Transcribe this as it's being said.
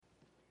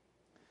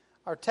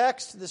Our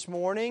text this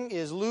morning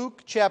is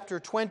Luke chapter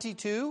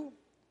 22,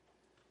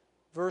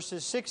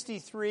 verses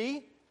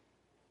 63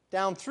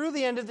 down through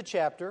the end of the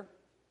chapter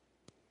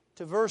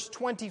to verse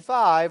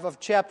 25 of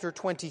chapter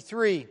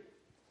 23.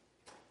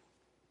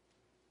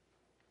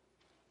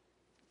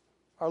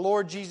 Our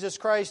Lord Jesus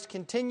Christ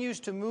continues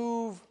to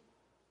move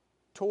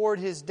toward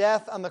His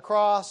death on the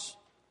cross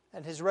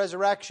and His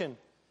resurrection.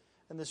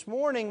 And this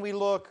morning we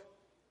look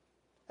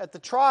at the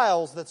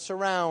trials that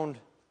surround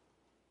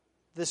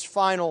this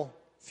final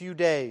few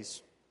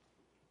days.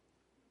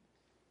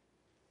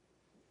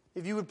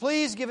 If you would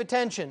please give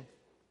attention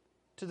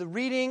to the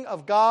reading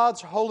of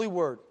God's holy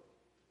word.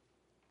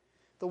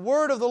 The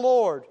word of the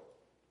Lord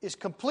is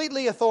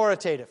completely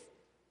authoritative.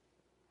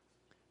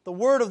 The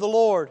word of the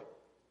Lord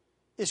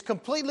is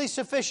completely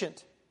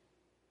sufficient.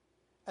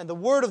 And the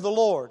word of the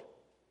Lord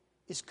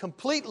is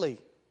completely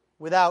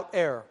without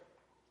error.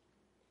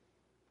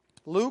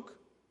 Luke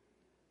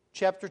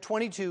chapter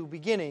 22,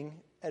 beginning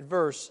at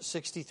verse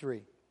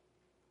 63.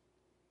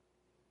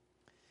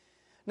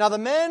 Now the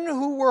men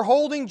who were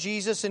holding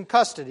Jesus in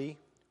custody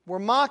were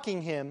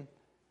mocking Him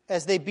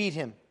as they beat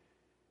Him.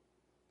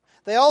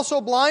 They also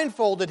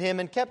blindfolded Him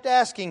and kept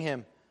asking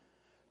Him,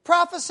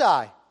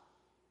 "Prophesy,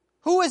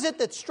 who is it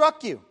that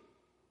struck you?"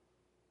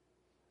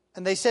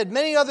 And they said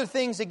many other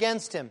things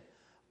against Him,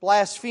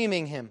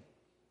 blaspheming Him.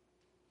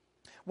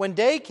 When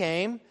day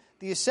came,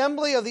 the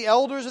assembly of the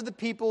elders of the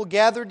people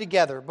gathered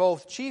together,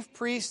 both chief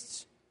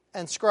priests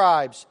and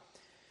scribes.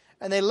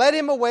 And they led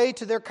Him away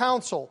to their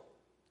council.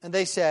 And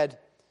they said,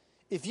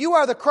 "If you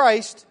are the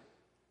Christ,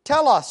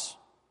 tell us."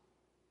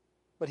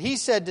 But He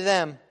said to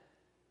them,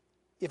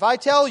 "If I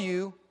tell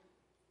you,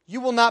 you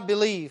will not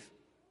believe.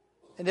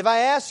 And if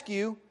I ask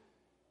you,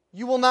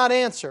 you will not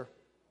answer.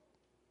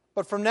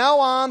 But from now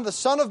on, the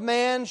Son of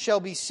Man shall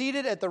be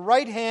seated at the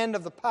right hand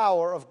of the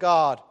power of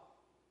God."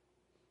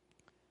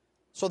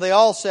 So they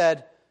all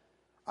said,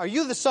 "Are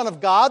you the Son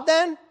of God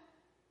then?"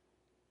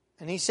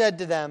 And He said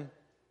to them,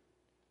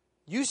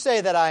 "You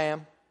say that I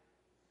am."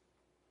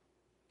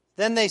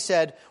 Then they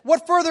said,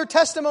 "What further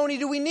testimony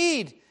do we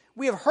need?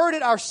 We have heard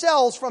it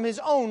ourselves from His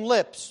own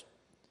lips."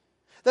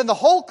 Then the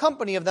whole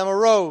company of them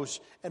arose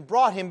and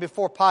brought Him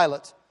before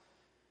Pilate.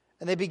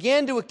 And they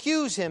began to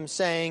accuse Him,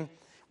 saying,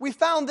 "We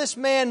found this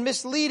man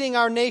misleading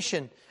our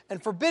nation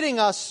and forbidding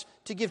us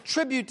to give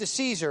tribute to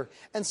Caesar,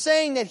 and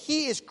saying that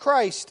he is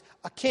Christ,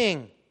 a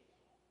king."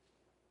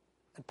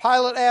 And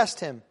Pilate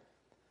asked Him,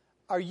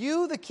 "Are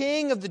you the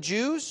king of the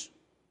Jews?"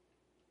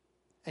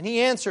 And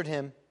He answered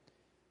him,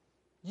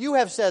 "You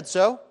have said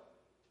so."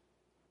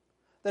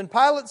 Then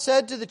Pilate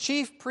said to the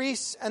chief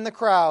priests and the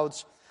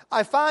crowds,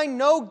 "I find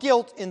no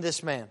guilt in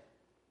this man."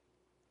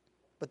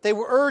 But they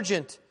were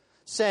urgent,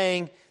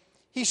 saying,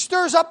 "He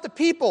stirs up the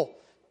people,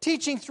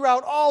 teaching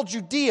throughout all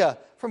Judea,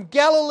 from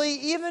Galilee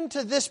even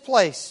to this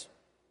place."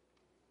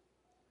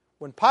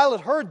 When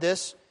Pilate heard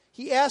this,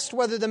 he asked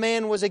whether the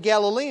man was a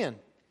Galilean.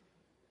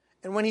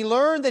 And when he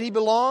learned that he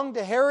belonged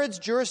to Herod's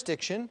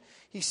jurisdiction,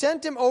 he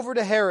sent him over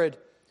to Herod,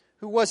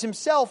 who was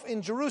himself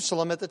in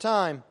Jerusalem at the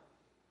time.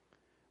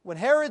 When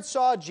Herod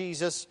saw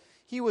Jesus,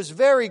 he was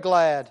very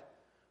glad,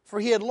 for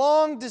he had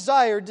long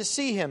desired to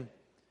see Him,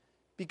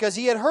 because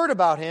he had heard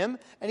about Him,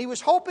 and he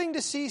was hoping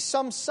to see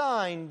some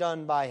sign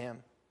done by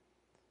Him.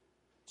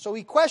 So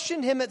he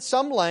questioned Him at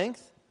some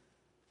length,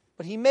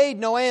 but he made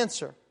no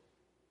answer.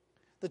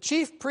 The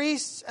chief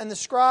priests and the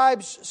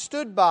scribes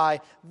stood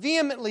by,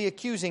 vehemently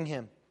accusing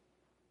Him.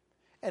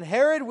 And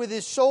Herod with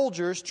his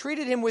soldiers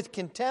treated Him with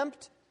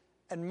contempt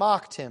and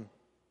mocked Him.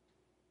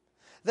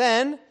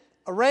 Then,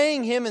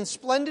 arraying Him in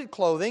splendid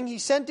clothing, he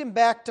sent Him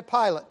back to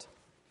Pilate.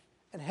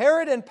 And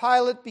Herod and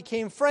Pilate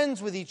became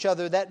friends with each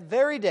other that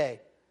very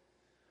day,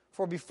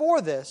 for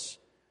before this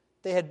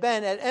they had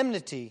been at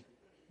enmity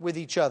with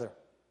each other.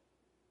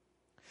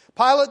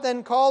 Pilate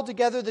then called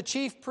together the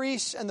chief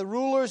priests and the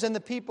rulers and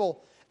the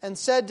people, and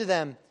said to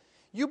them,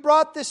 "You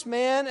brought this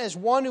man as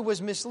one who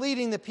was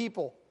misleading the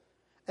people.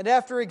 And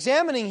after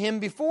examining him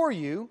before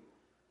you,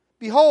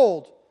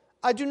 behold,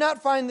 I do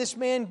not find this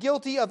man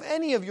guilty of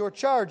any of your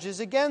charges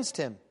against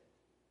him.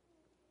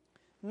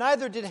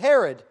 Neither did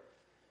Herod,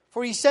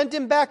 for he sent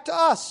him back to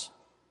us.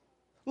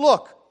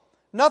 Look,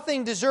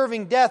 nothing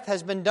deserving death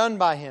has been done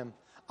by him.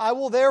 I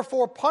will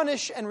therefore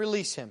punish and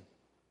release him."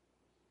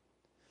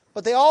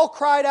 But they all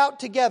cried out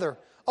together,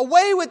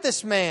 "Away with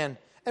this man,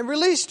 and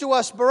release to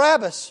us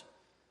Barabbas,"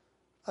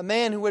 a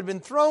man who had been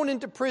thrown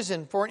into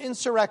prison for an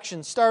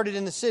insurrection started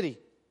in the city,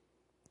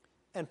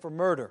 and for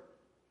murder.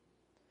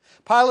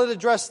 Pilate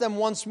addressed them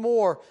once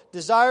more,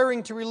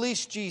 desiring to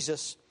release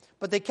Jesus,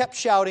 but they kept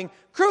shouting,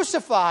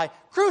 "Crucify!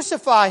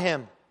 Crucify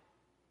Him!"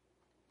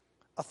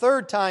 A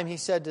third time he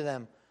said to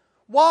them,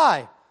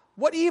 "Why?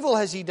 What evil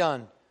has he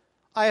done?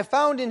 I have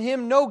found in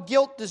him no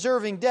guilt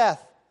deserving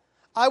death.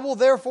 I will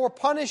therefore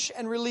punish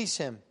and release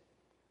him."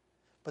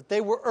 But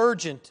they were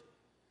urgent,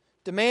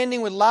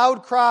 demanding with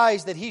loud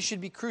cries that He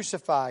should be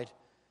crucified,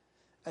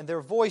 and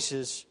their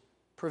voices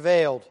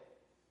prevailed.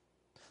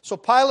 So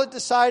Pilate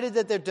decided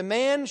that their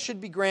demand should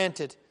be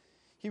granted.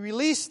 He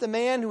released the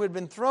man who had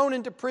been thrown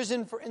into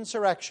prison for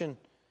insurrection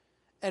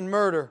and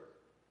murder,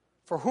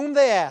 for whom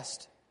they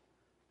asked,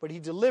 but he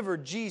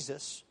delivered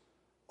Jesus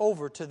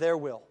over to their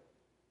will.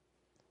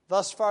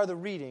 Thus far the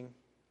reading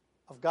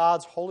of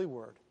God's holy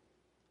word.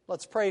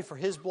 Let's pray for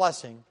his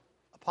blessing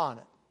upon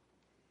it.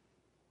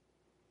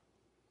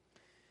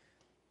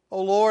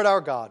 O Lord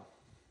our God,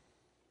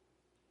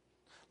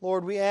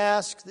 Lord, we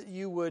ask that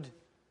you would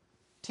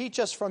teach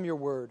us from your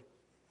word,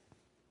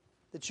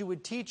 that you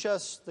would teach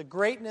us the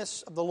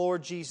greatness of the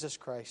Lord Jesus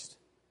Christ,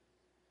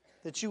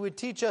 that you would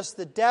teach us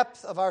the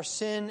depth of our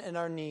sin and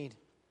our need,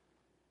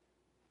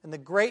 and the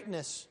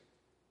greatness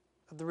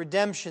of the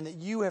redemption that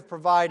you have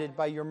provided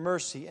by your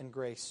mercy and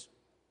grace.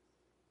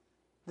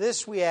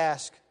 This we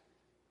ask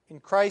in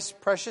Christ's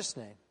precious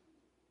name.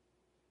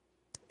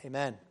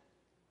 Amen.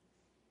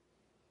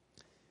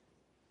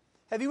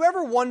 Have you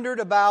ever wondered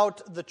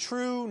about the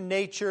true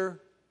nature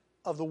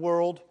of the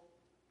world?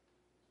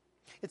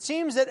 It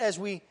seems that as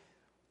we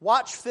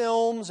watch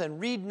films and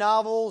read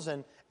novels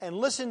and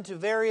listen to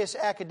various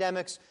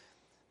academics,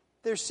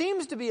 there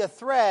seems to be a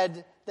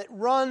thread that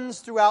runs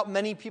throughout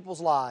many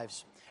people's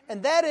lives.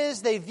 And that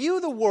is, they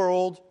view the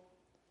world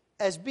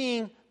as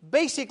being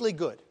basically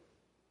good,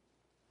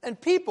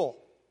 and people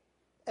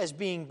as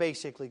being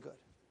basically good.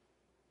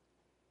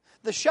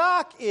 The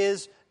shock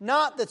is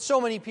not that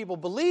so many people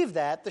believe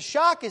that. The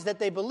shock is that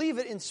they believe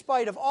it in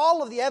spite of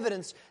all of the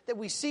evidence that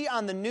we see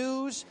on the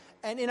news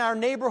and in our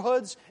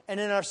neighborhoods and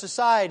in our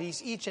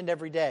societies each and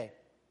every day.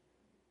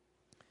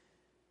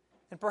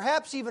 And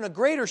perhaps even a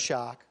greater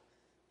shock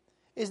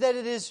is that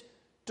it is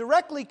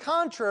directly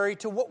contrary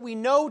to what we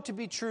know to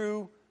be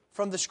true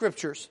from the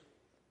Scriptures.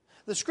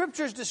 The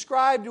Scriptures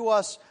describe to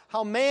us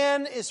how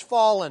man is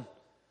fallen,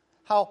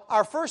 how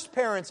our first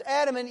parents,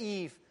 Adam and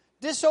Eve,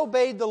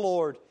 disobeyed the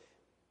Lord,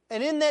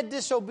 and in that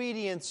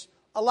disobedience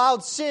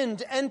allowed sin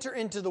to enter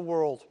into the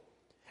world.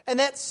 And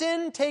that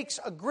sin takes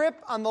a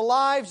grip on the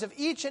lives of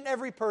each and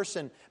every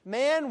person,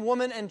 man,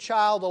 woman, and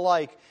child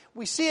alike.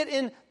 We see it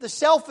in the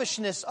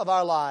selfishness of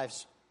our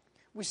lives.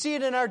 We see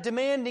it in our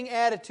demanding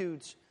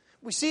attitudes.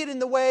 We see it in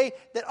the way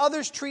that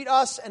others treat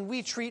us and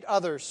we treat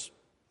others.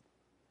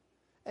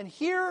 And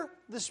here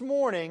this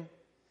morning,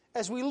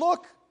 as we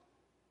look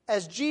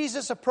as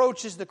Jesus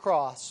approaches the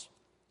cross,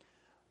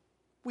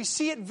 we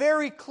see it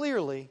very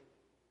clearly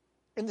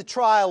in the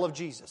trial of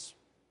Jesus.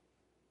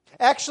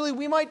 Actually,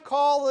 we might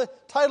call the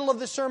title of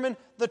the sermon,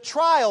 The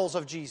Trials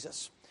of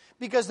Jesus,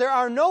 because there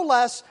are no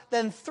less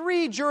than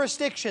 3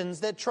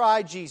 jurisdictions that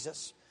try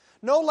Jesus.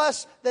 No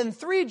less than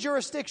 3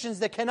 jurisdictions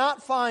that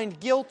cannot find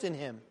guilt in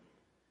him.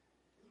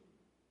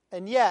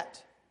 And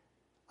yet,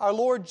 our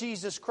Lord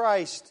Jesus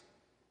Christ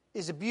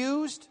is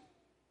abused,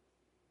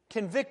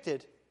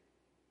 convicted,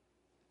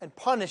 and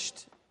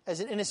punished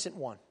as an innocent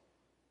one.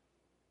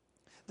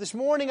 This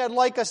morning, I'd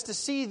like us to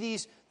see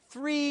these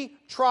 3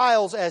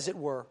 trials, as it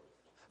were.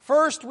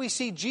 First, we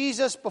see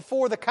Jesus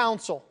before the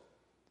council.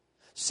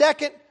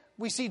 Second,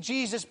 we see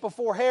Jesus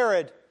before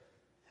Herod.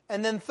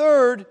 And then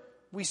third,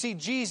 we see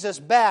Jesus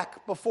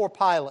back before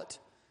Pilate.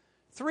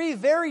 3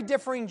 very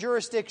differing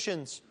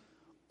jurisdictions,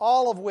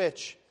 all of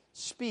which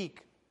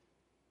speak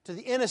to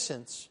the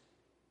innocence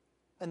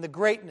and the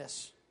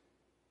greatness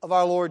of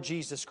our Lord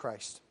Jesus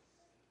Christ.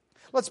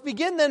 Let's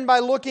begin then by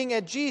looking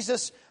at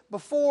Jesus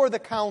before the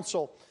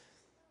council.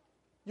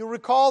 You'll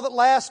recall that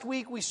last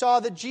week we saw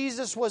that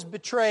Jesus was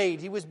betrayed.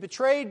 He was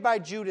betrayed by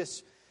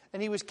Judas,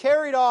 and he was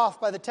carried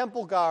off by the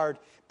temple guard.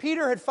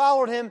 Peter had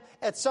followed him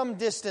at some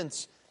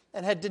distance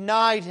and had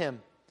denied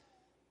him.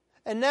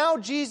 And now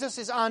Jesus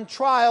is on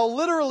trial,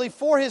 literally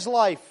for his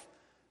life,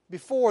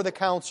 before the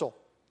council.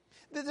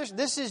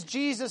 This is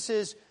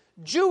Jesus'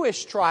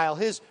 Jewish trial,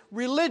 his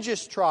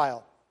religious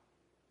trial.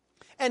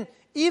 And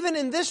even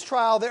in this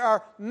trial, there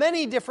are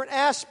many different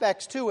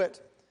aspects to it.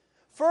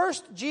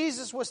 First,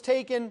 Jesus was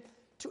taken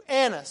to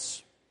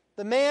Annas,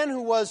 the man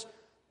who was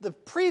the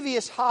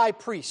previous high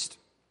priest.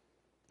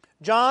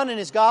 John, in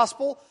his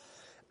Gospel,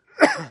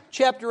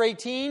 chapter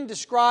 18,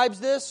 describes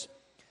this.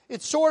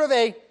 It's sort of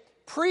a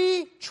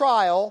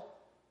pre-trial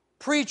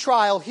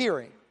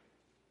hearing.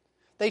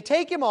 They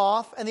take him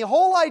off, and the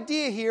whole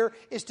idea here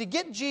is to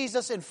get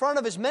Jesus in front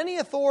of as many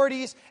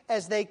authorities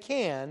as they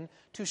can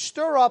to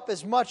stir up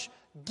as much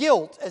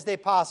guilt as they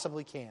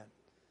possibly can.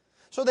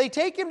 So they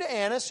take him to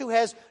Annas, who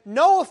has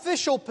no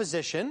official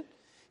position.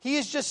 He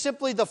is just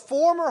simply the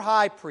former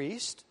high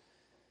priest.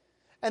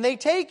 And they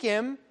take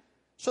him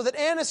so that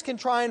Annas can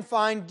try and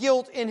find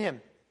guilt in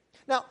him.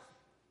 Now,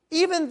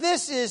 even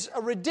this is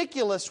a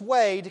ridiculous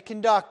way to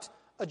conduct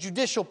a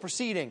judicial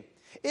proceeding.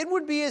 It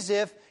would be as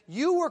if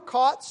you were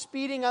caught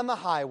speeding on the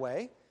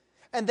highway,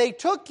 and they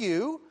took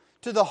you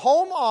to the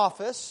home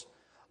office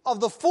of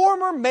the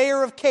former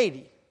mayor of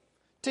Katy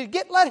to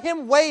let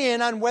him weigh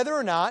in on whether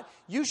or not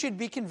you should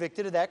be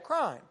convicted of that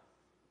crime.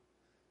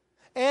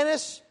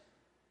 Annas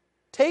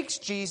takes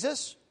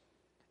Jesus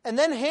and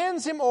then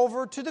hands him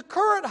over to the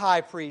current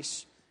high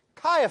priest,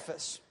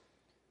 Caiaphas,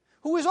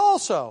 who is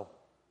also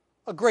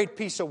a great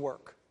piece of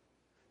work.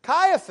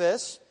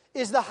 Caiaphas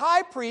is the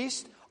high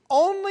priest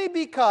only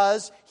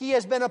because he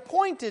has been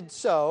appointed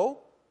so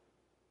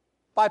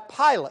by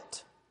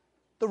Pilate,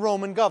 the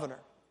Roman governor.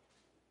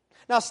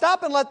 Now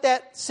stop and let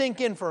that sink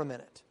in for a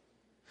minute.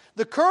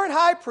 The current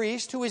high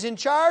priest who is in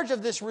charge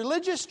of this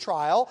religious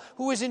trial,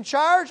 who is in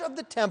charge of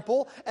the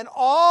temple and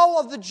all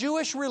of the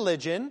Jewish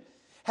religion,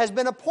 has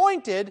been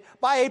appointed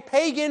by a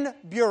pagan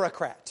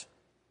bureaucrat.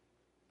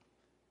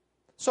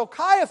 So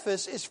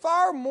Caiaphas is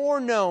far more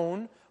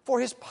known for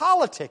his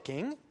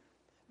politicking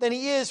than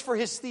he is for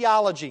his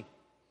theology.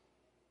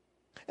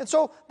 And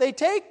so they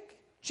take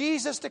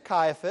Jesus to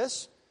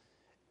Caiaphas,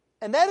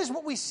 and that is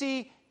what we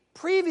see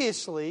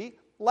previously,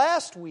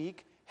 last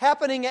week,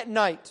 happening at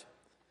night.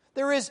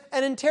 There is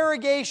an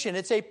interrogation.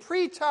 It's a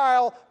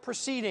pretrial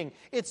proceeding.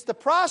 It's the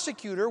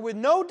prosecutor with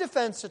no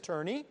defense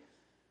attorney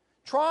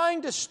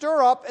trying to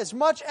stir up as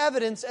much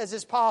evidence as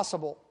is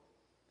possible.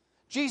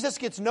 Jesus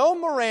gets no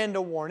Miranda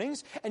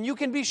warnings, and you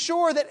can be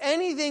sure that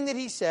anything that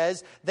he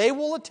says, they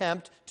will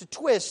attempt to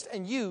twist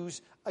and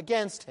use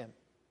against him.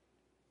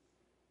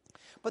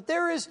 But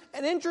there is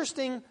an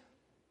interesting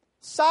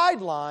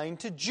sideline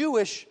to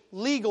Jewish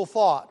legal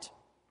thought.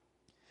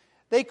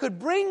 They could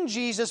bring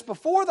Jesus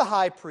before the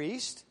high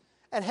priest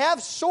and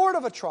have sort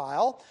of a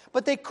trial,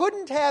 but they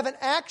couldn't have an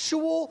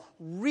actual,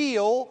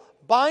 real,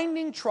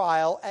 binding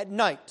trial at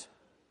night.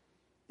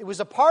 It was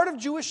a part of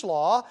Jewish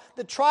law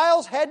that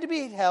trials had to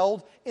be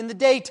held in the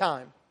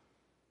daytime.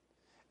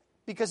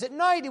 Because at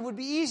night it would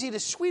be easy to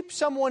sweep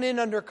someone in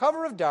under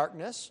cover of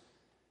darkness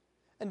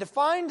and to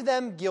find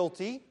them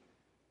guilty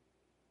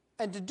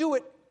and to do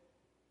it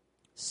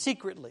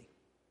secretly.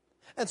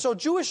 And so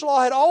Jewish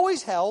law had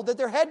always held that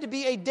there had to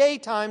be a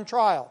daytime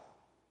trial.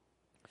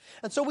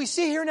 And so we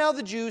see here now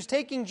the Jews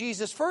taking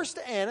Jesus first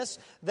to Annas,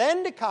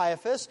 then to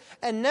Caiaphas,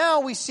 and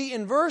now we see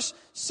in verse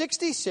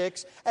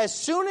 66, as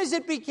soon as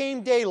it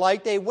became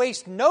daylight, they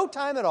waste no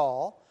time at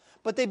all,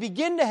 but they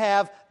begin to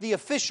have the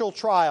official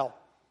trial.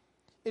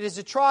 It is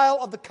a trial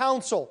of the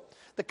council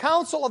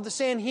of the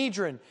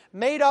Sanhedrin,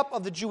 made up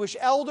of the Jewish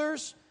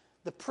elders,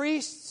 the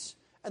priests,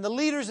 and the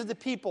leaders of the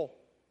people.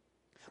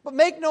 But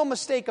make no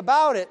mistake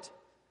about it,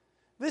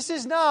 this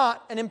is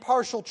not an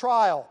impartial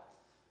trial.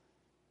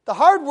 The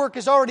hard work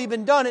has already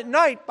been done at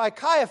night by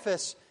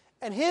Caiaphas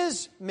and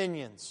his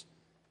minions.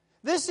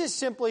 This is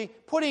simply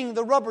putting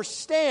the rubber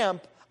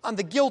stamp on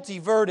the guilty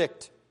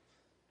verdict.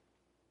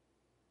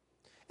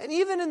 And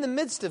even in the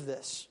midst of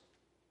this,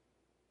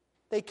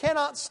 they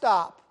cannot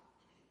stop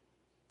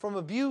from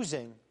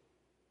abusing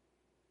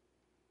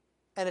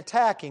and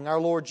attacking our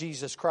Lord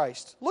Jesus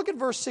Christ. Look at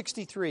verse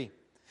 63.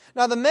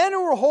 Now the men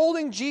who were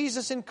holding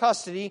Jesus in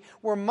custody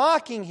were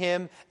mocking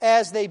him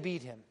as they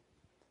beat him.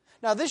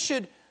 Now this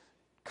should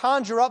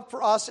conjure up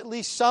for us at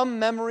least some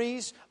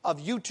memories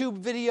of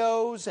YouTube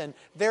videos and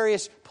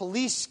various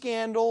police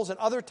scandals and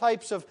other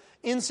types of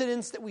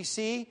incidents that we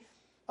see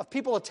of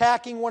people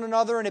attacking one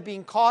another and it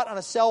being caught on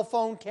a cell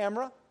phone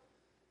camera.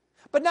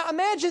 But now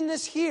imagine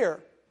this here.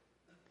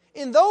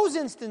 In those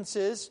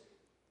instances,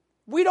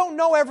 we don't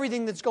know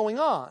everything that's going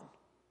on.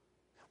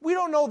 We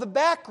don't know the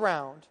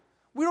background.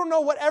 We don't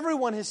know what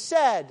everyone has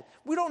said.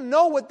 We don't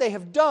know what they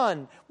have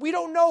done. We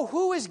don't know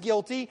who is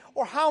guilty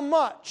or how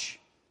much.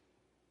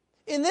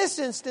 In this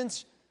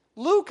instance,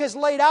 Luke has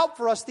laid out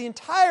for us the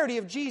entirety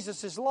of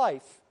Jesus'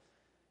 life.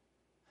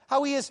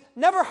 How he has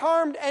never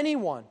harmed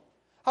anyone.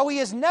 How he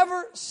has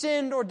never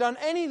sinned or done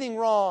anything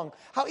wrong.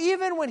 How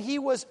even when he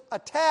was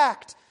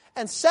attacked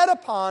and set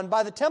upon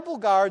by the temple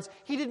guards,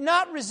 he did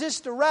not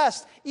resist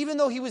arrest, even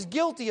though he was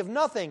guilty of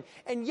nothing.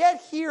 And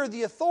yet here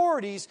the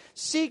authorities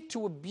seek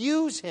to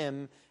abuse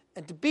him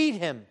and to beat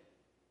him.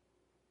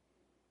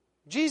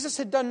 Jesus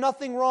had done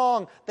nothing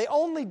wrong. They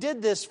only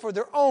did this for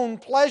their own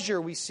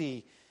pleasure, we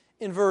see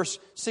in verse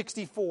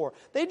 64.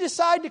 They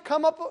decide to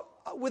come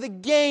up with a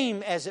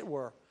game, as it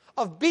were,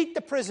 of beat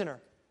the prisoner,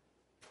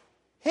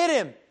 hit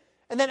him,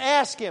 and then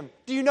ask him,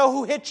 do you know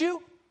who hit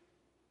you?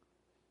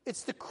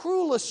 It's the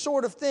cruelest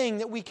sort of thing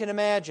that we can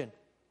imagine.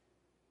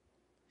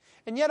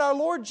 And yet our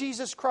Lord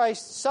Jesus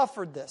Christ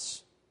suffered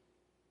this.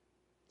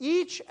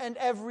 Each and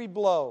every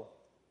blow.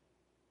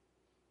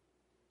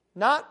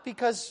 Not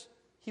because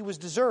he was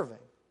deserving,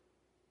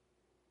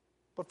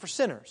 but for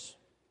sinners.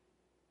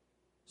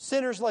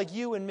 Sinners like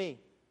you and me.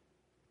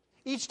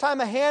 Each time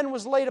a hand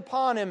was laid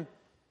upon him,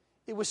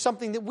 it was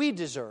something that we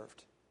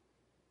deserved.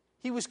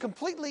 He was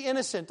completely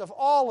innocent of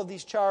all of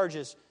these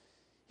charges.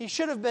 He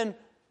should have been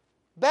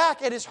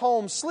back at his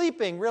home,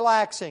 sleeping,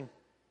 relaxing.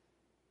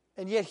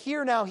 And yet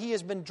here now he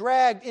has been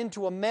dragged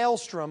into a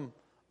maelstrom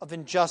of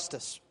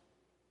injustice.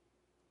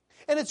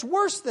 And it's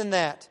worse than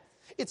that.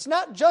 It's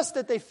not just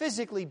that they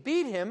physically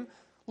beat him.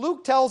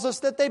 Luke tells us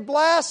that they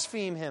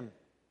blaspheme him.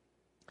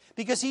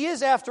 Because he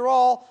is, after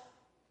all,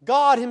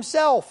 God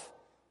himself.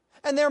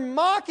 And they're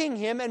mocking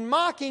him and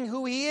mocking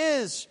who he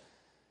is.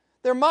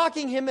 They're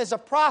mocking him as a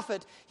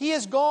prophet. He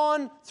has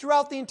gone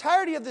throughout the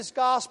entirety of this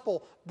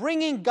gospel,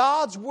 bringing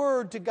God's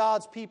word to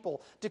God's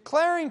people,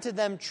 declaring to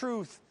them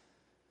truth.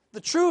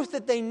 the truth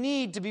that they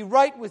need to be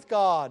right with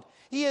God.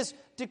 He has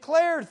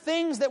declared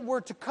things that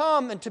were to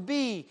come and to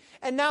be.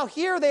 And now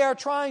here they are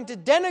trying to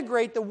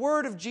denigrate the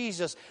word of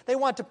Jesus. They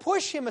want to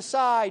push him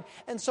aside.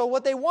 And so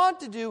what they want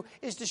to do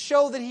is to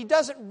show that he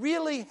doesn't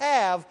really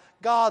have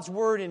God's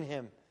word in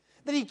him.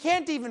 That he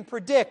can't even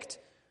predict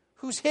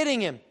who's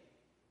hitting him.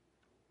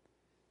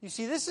 You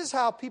see, this is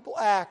how people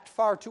act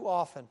far too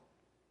often.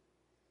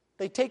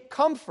 They take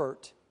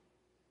comfort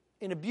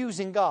in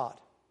abusing God.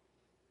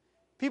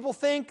 People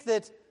think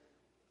that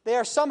they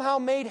are somehow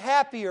made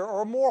happier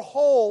or more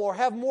whole or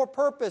have more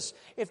purpose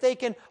if they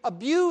can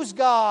abuse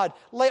God,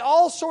 lay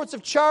all sorts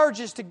of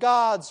charges to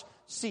God's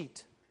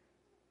seat.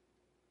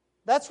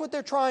 That's what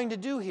they're trying to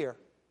do here.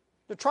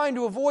 They're trying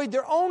to avoid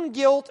their own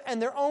guilt and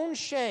their own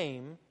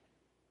shame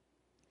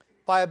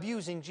by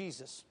abusing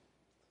Jesus.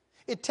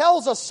 It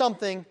tells us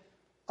something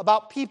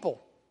about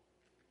people.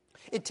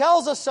 It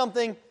tells us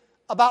something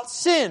about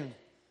sin.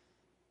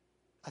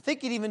 I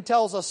think it even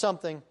tells us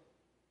something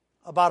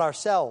about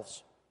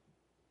ourselves.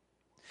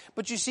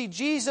 But you see,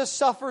 Jesus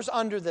suffers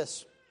under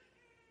this.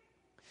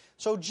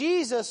 So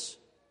Jesus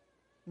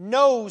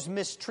knows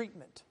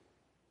mistreatment.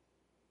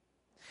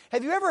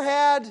 Have you ever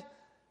had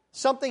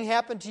something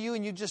happen to you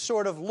and you just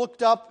sort of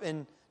looked up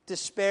in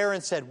despair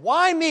and said,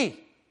 "Why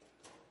me?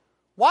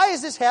 Why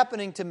is this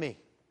happening to me?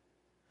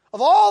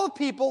 Of all the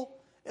people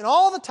and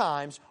all the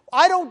times,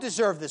 I don't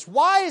deserve this.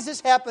 Why is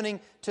this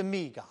happening to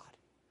me, God?"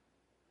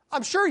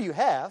 I'm sure you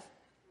have.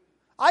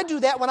 I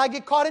do that when I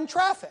get caught in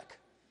traffic.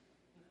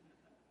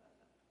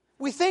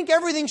 We think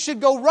everything should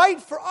go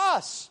right for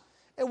us.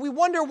 And we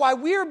wonder why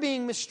we're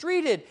being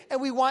mistreated. And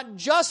we want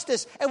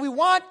justice. And we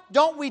want,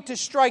 don't we, to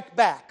strike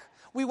back.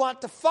 We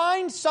want to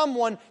find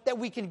someone that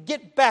we can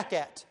get back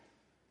at.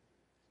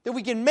 That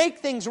we can make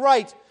things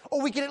right.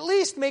 Or we can at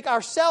least make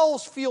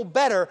ourselves feel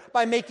better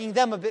by making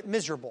them a bit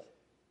miserable.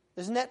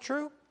 Isn't that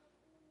true?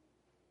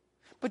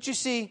 But you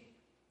see,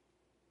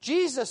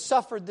 Jesus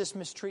suffered this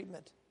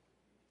mistreatment.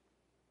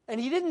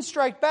 And he didn't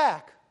strike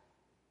back.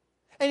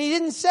 And he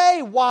didn't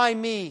say, "Why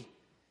me?"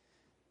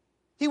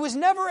 He was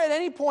never at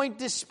any point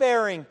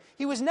despairing.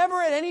 He was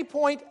never at any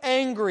point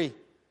angry.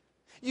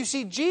 You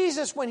see,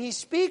 Jesus, when he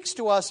speaks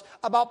to us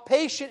about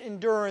patient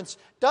endurance,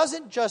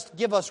 doesn't just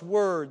give us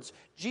words.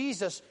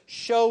 Jesus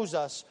shows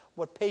us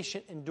what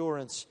patient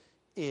endurance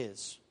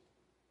is.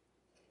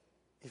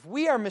 If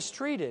we are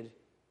mistreated,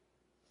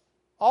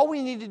 all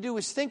we need to do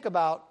is think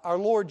about our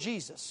Lord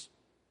Jesus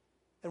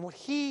and what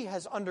he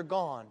has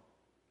undergone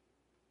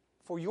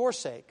for your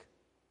sake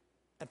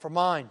and for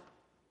mine.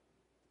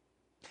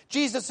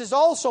 Jesus is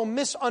also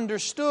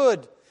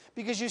misunderstood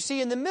because you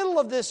see, in the middle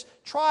of this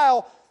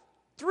trial,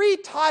 3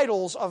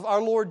 titles of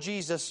our Lord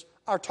Jesus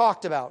are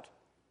talked about.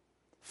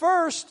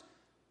 First,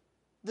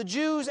 the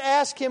Jews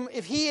ask him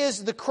if he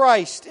is the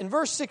Christ. In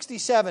verse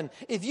 67,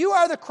 "If you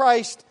are the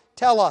Christ,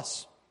 tell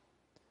us."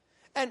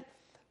 And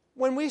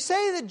when we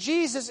say that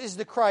Jesus is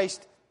the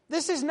Christ,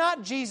 this is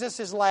not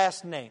Jesus'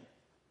 last name.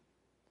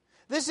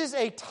 This is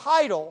a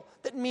title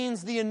that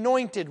means the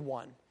anointed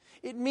one.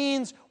 It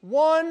means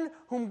one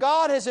whom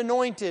God has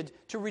anointed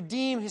to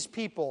redeem his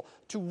people,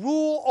 to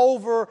rule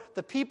over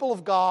the people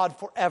of God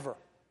forever.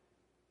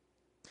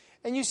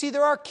 And you see,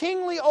 there are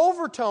kingly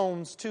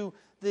overtones to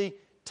the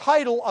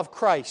title of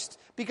Christ,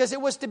 because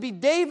it was to be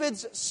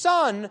David's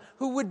son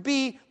who would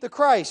be the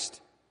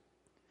Christ.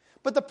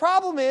 But the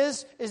problem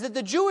is that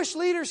the Jewish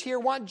leaders here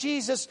want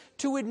Jesus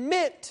to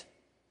admit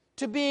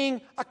to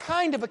being a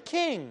kind of a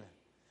king,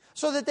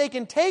 so that they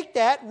can take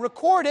that,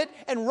 record it,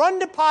 and run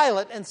to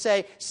Pilate and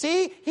say,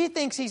 "See, he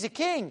thinks he's a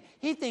king.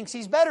 He thinks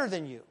he's better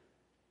than you."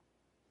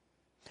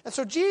 And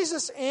so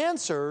Jesus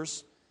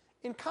answers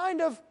in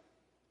kind of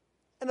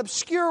an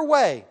obscure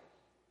way.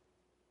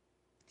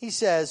 He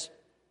says,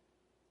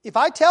 "If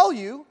I tell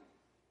you,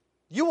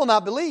 you will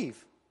not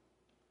believe.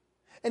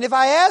 And if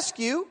I ask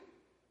you,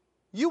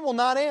 you will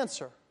not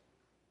answer."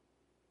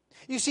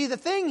 You see, the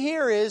thing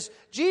here is,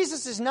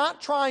 Jesus is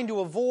not trying to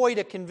avoid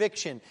a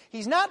conviction.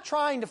 He's not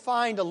trying to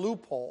find a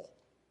loophole.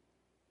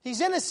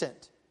 He's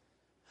innocent.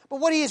 But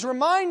what he is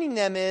reminding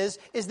them is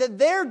that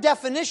their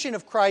definition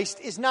of Christ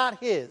is not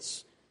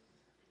his.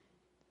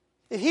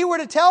 If he were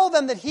to tell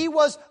them that he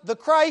was the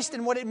Christ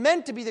and what it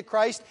meant to be the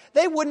Christ,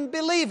 they wouldn't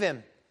believe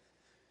him.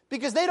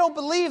 Because they don't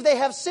believe they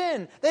have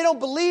sin. They don't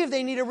believe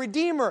they need a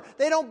Redeemer.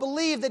 They don't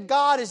believe that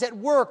God is at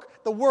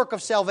work, the work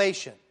of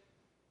salvation.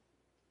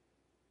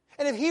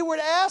 And if he were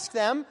to ask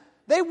them,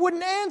 they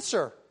wouldn't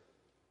answer.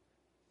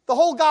 The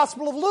whole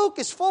Gospel of Luke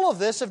is full of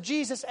this, of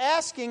Jesus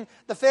asking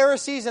the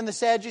Pharisees and the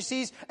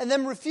Sadducees and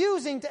them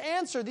refusing to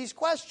answer these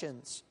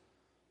questions.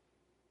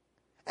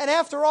 And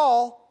after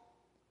all,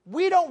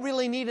 we don't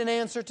really need an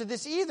answer to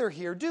this either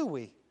here, do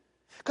we?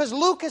 Because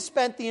Luke has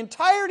spent the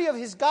entirety of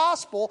his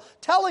Gospel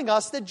telling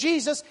us that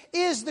Jesus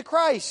is the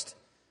Christ.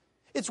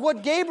 It's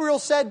what Gabriel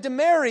said to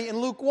Mary in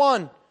Luke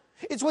 1.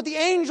 It's what the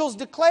angels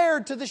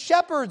declared to the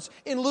shepherds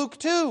in Luke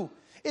 2.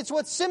 It's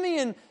what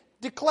Simeon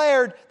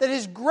declared, that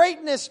his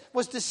greatness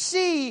was to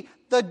see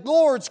the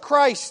Lord's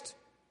Christ.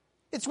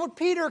 It's what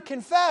Peter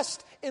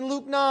confessed in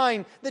Luke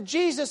 9, that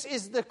Jesus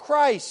is the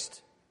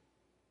Christ.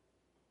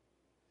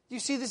 You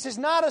see, this is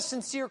not a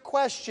sincere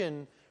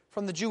question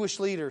from the Jewish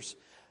leaders.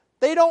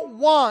 They don't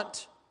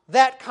want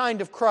that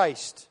kind of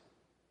Christ.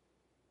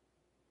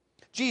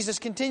 Jesus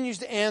continues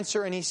to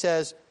answer, and he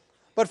says,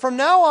 "But from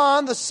now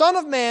on, the Son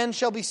of Man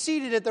shall be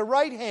seated at the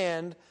right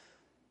hand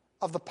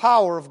of the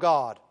power of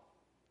God."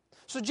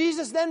 So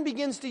Jesus then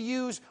begins to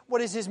use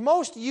what is his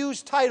most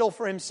used title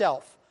for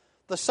himself,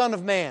 the Son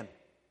of Man.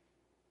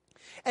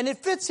 And it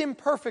fits him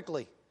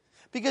perfectly,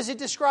 because it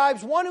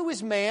describes one who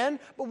is man,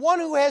 but one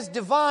who has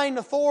divine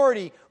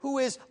authority, who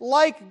is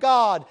like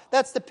God.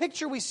 That's the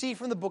picture we see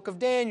from the book of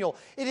Daniel.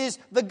 It is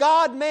the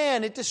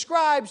God-man. It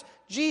describes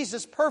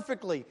Jesus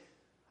perfectly.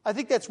 I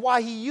think that's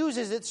why he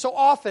uses it so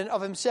often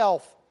of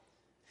himself.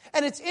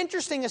 And it's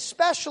interesting,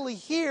 especially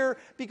here,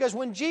 because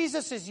when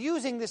Jesus is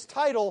using this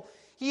title,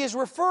 he is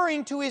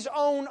referring to his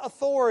own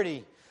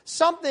authority,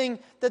 something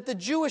that the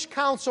Jewish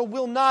council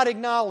will not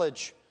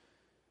acknowledge.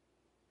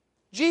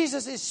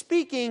 Jesus is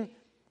speaking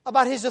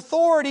about his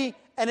authority,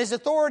 and his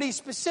authority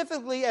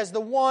specifically as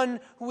the one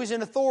who is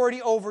in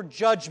authority over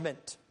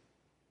judgment.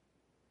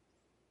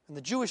 And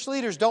the Jewish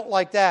leaders don't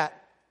like that.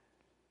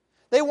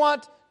 They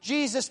want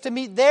Jesus to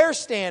meet their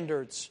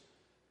standards.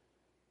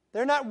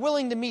 They're not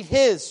willing to meet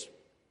his.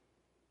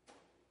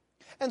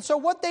 And so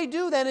what they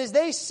do then is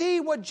they see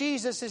what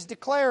Jesus is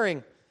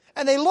declaring,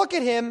 and they look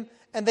at him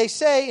and they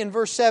say in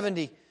verse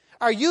 70,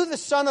 "Are you the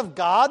Son of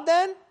God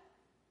then?"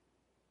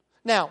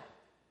 Now,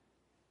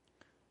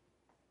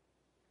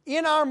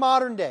 in our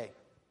modern day,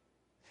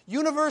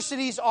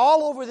 universities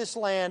all over this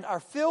land are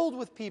filled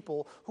with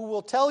people who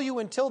will tell you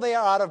until they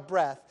are out of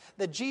breath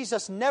that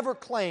Jesus never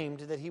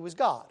claimed that he was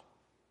God.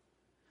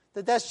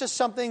 That's just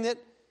something that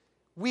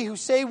we who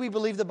say we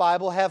believe the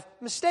Bible have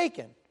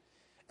mistaken.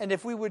 And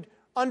if we would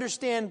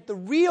understand the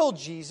real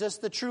Jesus,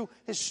 the true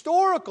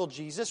historical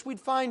Jesus,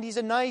 we'd find he's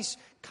a nice,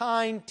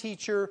 kind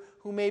teacher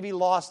who maybe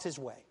lost his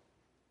way.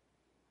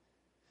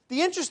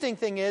 The interesting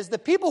thing is, the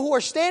people who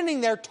are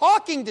standing there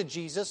talking to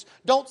Jesus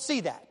don't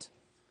see that.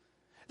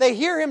 They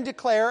hear him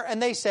declare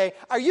and they say,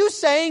 "Are you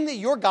saying that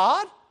you're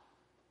God?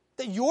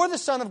 That you're the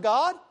Son of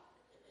God?"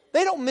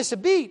 They don't miss a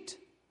beat.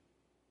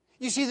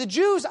 You see, the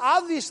Jews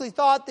obviously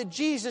thought that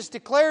Jesus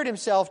declared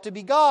himself to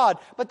be God,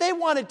 but they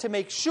wanted to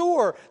make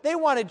sure. They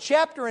wanted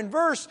chapter and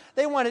verse.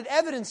 They wanted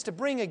evidence to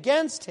bring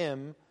against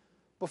him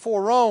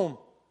before Rome.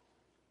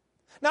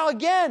 Now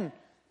again,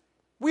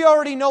 we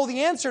already know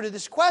the answer to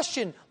this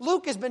question.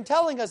 Luke has been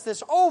telling us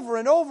this over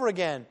and over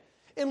again.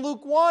 In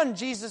Luke 1,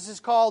 Jesus is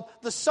called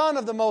the Son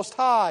of the Most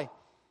High.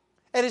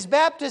 At his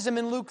baptism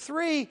in Luke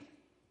 3,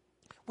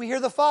 we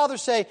hear the Father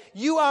say,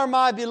 "You are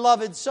my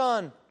beloved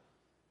Son."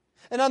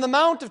 And on the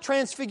Mount of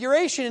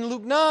Transfiguration in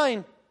Luke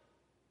 9,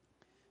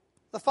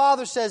 the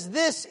Father says,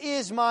 "This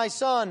is my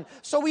Son."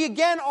 So we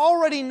again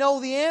already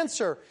know the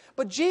answer.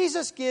 But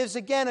Jesus gives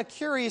again a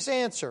curious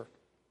answer.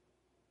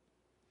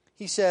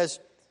 He says,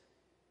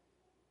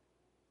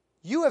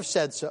 "You have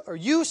said so," or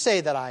 "you say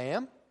that I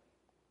am."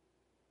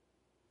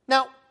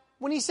 Now,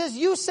 when he says,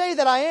 "you say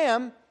that I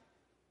am,"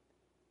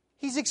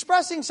 he's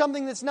expressing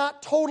something that's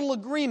not total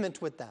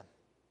agreement with them.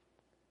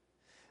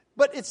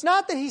 But it's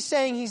not that he's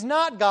saying he's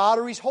not God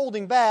or he's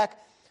holding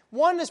back.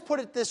 One has put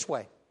it this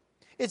way.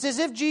 It's as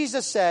if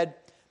Jesus said,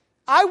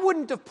 "I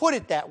wouldn't have put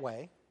it that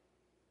way,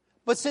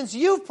 but since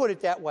you've put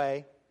it that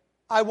way,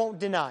 I won't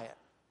deny it."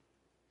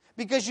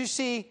 Because you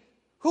see,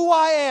 who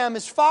I am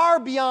is far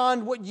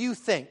beyond what you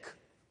think.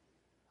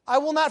 I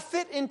will not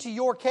fit into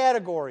your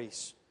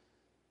categories.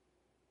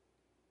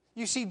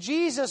 You see,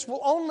 Jesus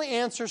will only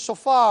answer so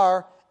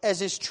far as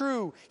is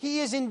true. He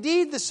is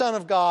indeed the Son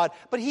of God,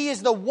 but he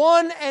is the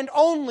one and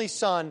only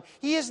Son.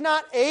 He is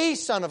not a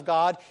Son of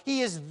God.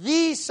 He is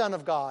the Son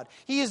of God.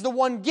 He is the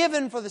one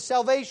given for the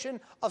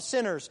salvation of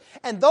sinners.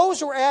 And those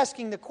who are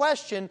asking the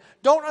question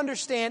don't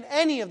understand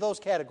any of those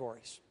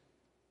categories.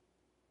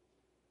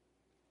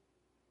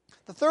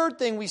 The third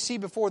thing we see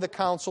before the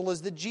council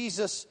is that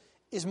Jesus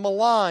is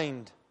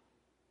maligned,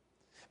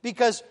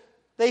 because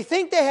they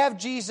think they have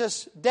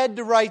Jesus dead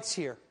to rights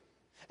here.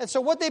 And so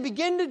what they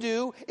begin to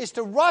do is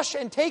to rush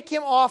and take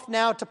him off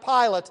now to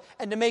Pilate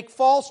and to make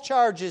false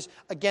charges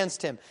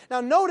against him.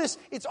 Now notice,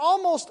 it's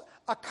almost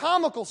a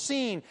comical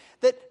scene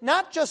that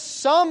not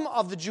just some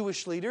of the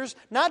Jewish leaders,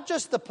 not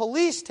just the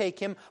police take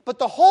him, but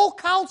the whole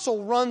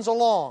council runs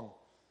along,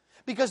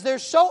 because they're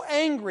so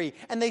angry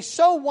and they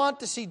so want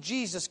to see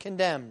Jesus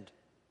condemned.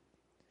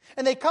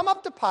 And they come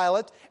up to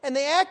Pilate and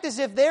they act as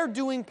if they're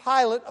doing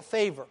Pilate a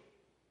favor.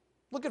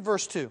 Look at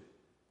verse 2.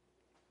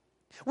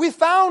 "We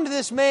found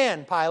this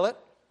man, Pilate.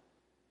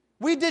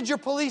 We did your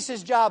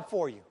police's job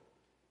for you.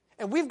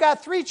 And we've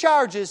got 3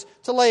 charges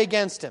to lay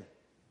against him."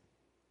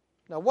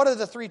 Now, what are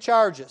the 3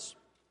 charges?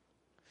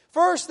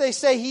 First, they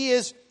say he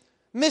is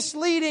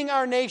misleading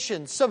our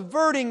nation,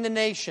 subverting the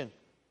nation.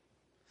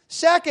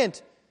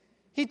 Second,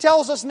 he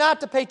tells us not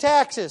to pay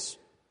taxes.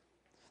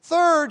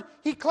 Third,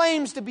 he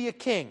claims to be a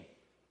king.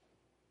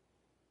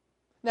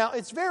 Now,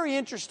 it's very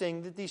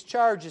interesting that these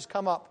charges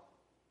come up.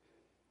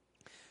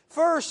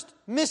 First,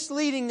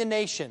 misleading the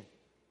nation.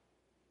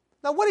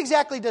 Now, what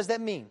exactly does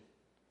that mean?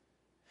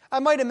 I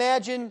might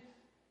imagine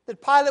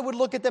that Pilate would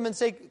look at them and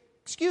say,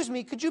 "Excuse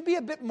me, could you be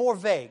a bit more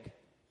vague?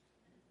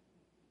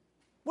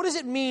 What does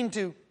it mean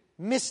to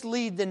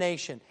mislead the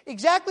nation?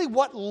 Exactly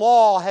what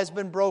law has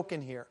been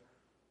broken here?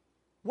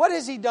 What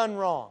has he done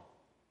wrong?"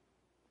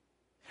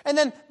 And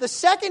then the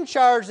second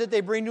charge that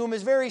they bring to him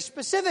is very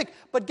specific,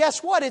 but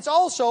guess what? It's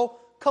also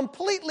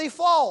completely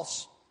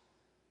false.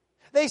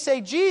 They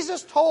say,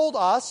 "Jesus told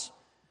us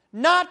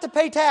not to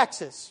pay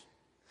taxes."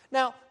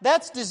 Now,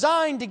 that's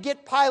designed to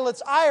get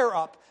Pilate's ire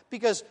up,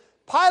 because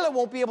Pilate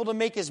won't be able to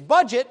make his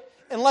budget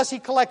unless he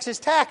collects his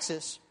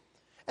taxes.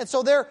 And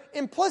so they're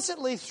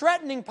implicitly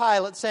threatening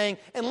Pilate, saying,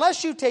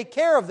 unless you take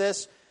care of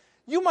this,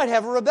 you might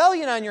have a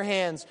rebellion on your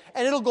hands,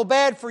 and it'll go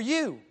bad for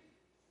you.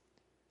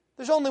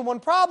 There's only one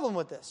problem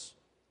with this.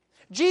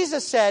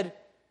 Jesus said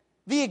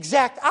the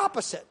exact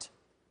opposite.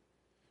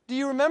 Do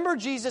you remember?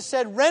 Jesus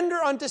said,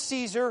 "Render unto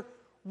Caesar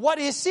what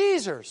is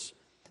Caesar's."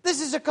 This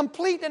is a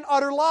complete and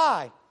utter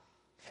lie.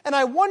 And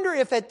I wonder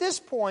if at this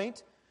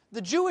point,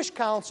 the Jewish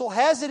council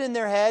has it in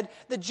their head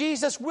that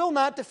Jesus will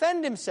not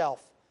defend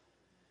himself.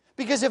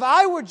 Because if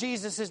I were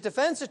Jesus'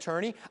 defense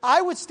attorney,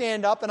 I would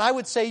stand up and I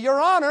would say,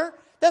 "Your Honor,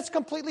 that's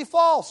completely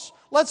false.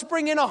 Let's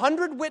bring in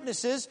 100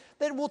 witnesses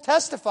that will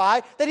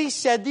testify that he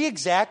said the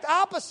exact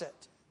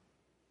opposite."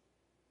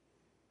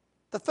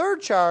 The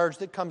third charge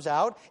that comes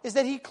out is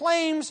that he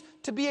claims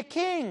to be a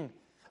king.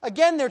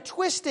 Again, they're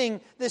twisting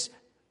this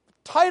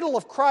title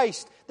of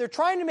Christ. They're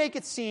trying to make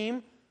it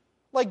seem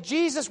like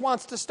Jesus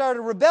wants to start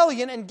a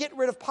rebellion and get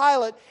rid of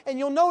Pilate. And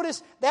you'll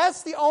notice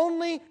that's the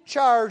only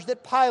charge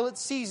that Pilate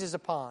seizes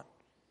upon.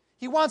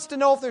 He wants to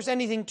know if there's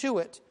anything to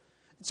it.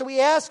 And so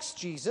he asks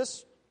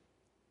Jesus,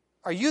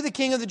 "Are you the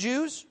king of the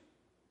Jews?"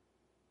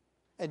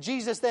 And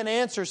Jesus then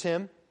answers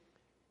him,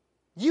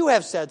 "You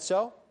have said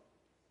so."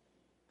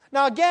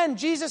 Now again,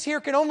 Jesus here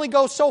can only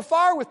go so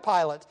far with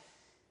Pilate.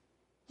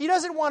 He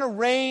doesn't want to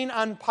reign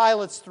on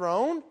Pilate's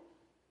throne.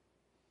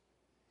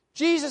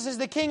 Jesus is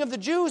the King of the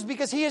Jews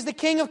because He is the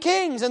King of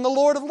kings and the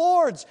Lord of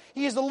lords.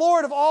 He is the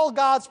Lord of all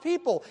God's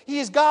people. He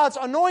is God's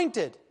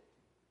anointed.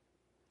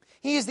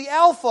 He is the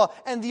Alpha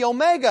and the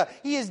Omega.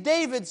 He is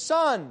David's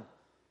son.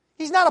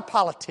 He's not a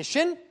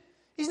politician.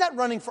 He's not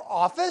running for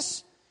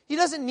office. He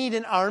doesn't need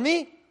an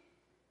army.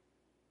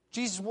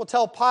 Jesus will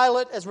tell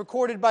Pilate, as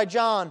recorded by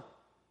John,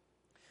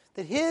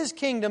 that His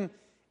kingdom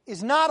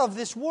is not of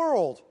this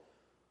world.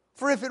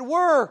 For if it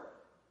were,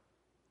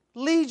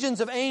 legions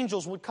of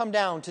angels would come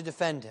down to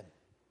defend Him.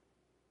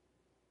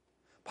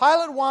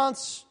 Pilate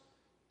wants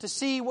to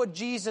see what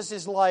Jesus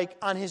is like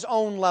on his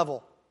own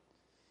level.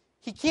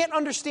 He can't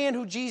understand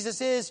who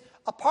Jesus is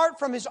apart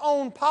from his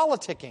own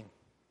politicking.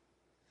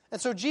 And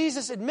so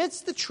Jesus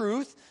admits the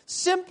truth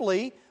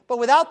simply, but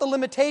without the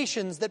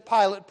limitations that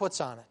Pilate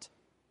puts on it.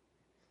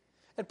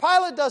 And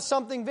Pilate does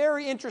something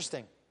very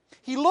interesting.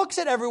 He looks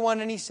at everyone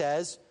and he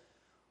says,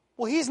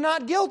 "Well, he's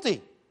not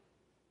guilty."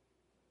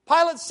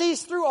 Pilate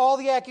sees through all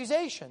the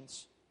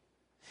accusations.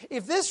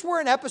 If this were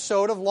an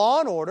episode of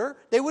Law and Order,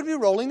 they would be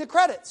rolling the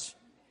credits.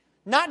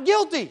 Not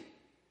guilty.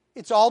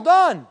 It's all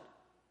done.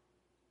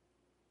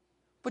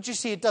 But you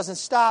see, it doesn't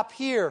stop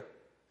here.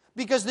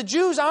 Because the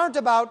Jews aren't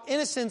about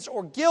innocence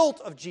or guilt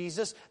of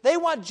Jesus. They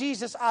want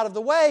Jesus out of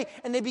the way,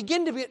 and they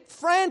begin to get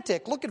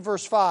frantic. Look at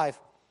verse 5.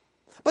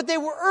 But they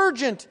were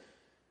urgent.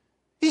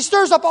 He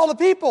stirs up all the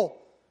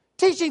people,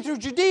 teaching through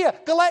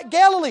Judea,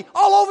 Galilee,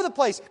 all over the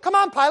place. Come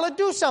on, Pilate,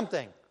 do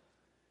something.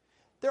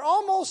 They're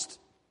almost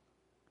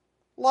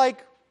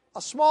like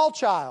a small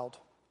child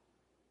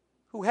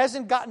who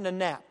hasn't gotten a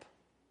nap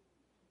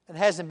and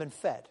hasn't been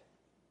fed.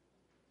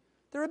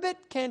 They're a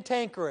bit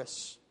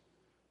cantankerous.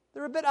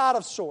 They're a bit out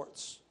of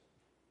sorts.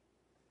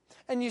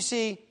 And you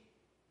see,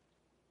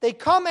 they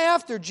come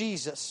after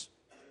Jesus.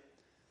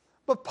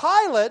 But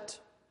Pilate,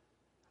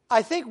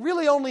 I think,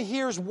 really only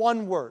hears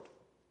one word: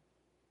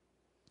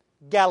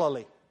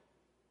 Galilee.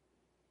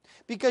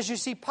 Because you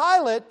see,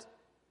 Pilate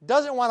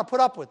doesn't want to put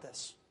up with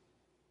this.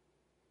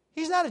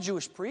 He's not a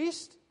Jewish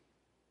priest.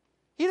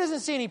 He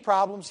doesn't see any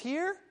problems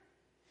here.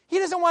 He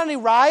doesn't want any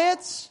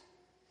riots.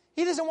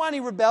 He doesn't want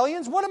any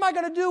rebellions. What am I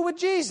going to do with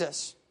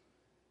Jesus?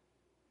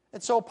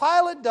 And so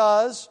Pilate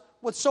does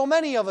what so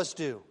many of us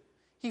do.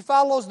 He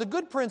follows the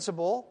good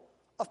principle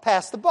of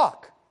pass the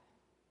buck.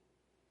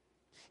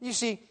 You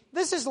see,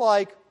 this is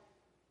like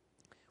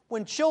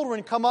when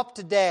children come up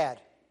to dad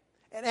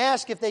and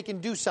ask if they can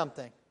do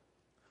something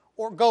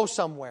or go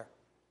somewhere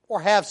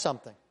or have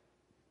something.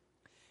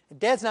 And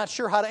dad's not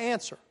sure how to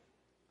answer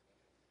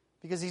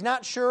because he's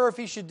not sure if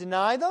he should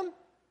deny them,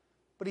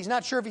 but he's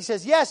not sure if he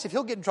says yes, if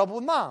he'll get in trouble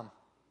with mom.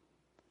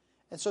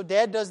 And so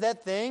dad does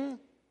that thing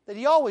that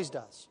he always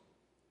does.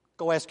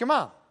 Go ask your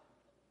mom.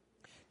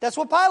 That's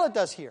what Pilate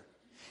does here.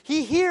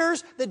 He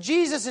hears that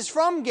Jesus is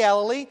from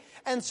Galilee,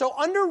 and so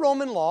under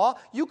Roman law,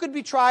 you could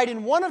be tried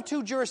in one of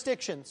two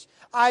jurisdictions.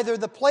 Either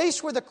the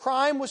place where the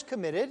crime was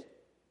committed,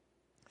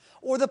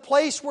 or the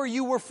place where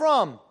you were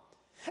from.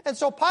 And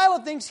so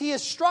Pilate thinks he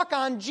has struck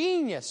on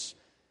genius.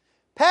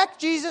 Pack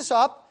Jesus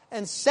up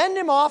and send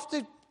him off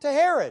to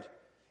Herod.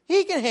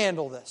 He can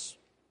handle this.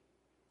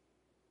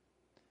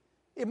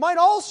 It might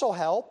also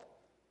help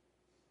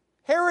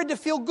Herod to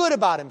feel good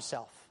about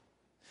himself.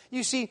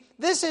 You see,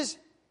 this is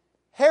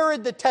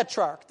Herod the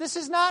Tetrarch. This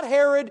is not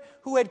Herod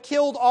who had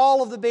killed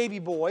all of the baby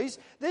boys.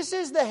 This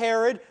is the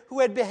Herod who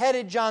had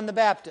beheaded John the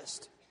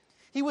Baptist.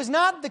 He was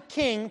not the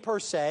king per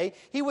se.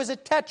 He was a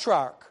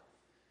tetrarch,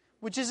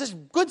 which is a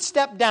good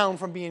step down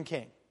from being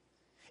king.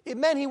 It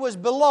meant he was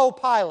below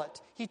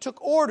Pilate. He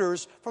took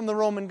orders from the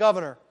Roman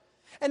governor.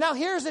 And now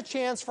here's a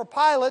chance for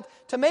Pilate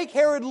to make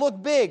Herod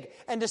look big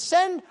and to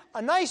send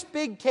a nice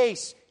big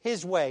case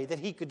his way that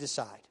he could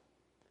decide.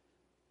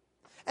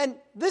 And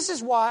this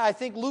is why I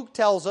think Luke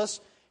tells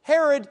us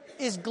Herod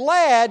is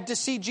glad to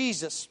see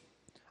Jesus.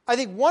 I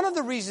think one of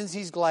the reasons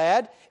he's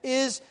glad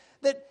is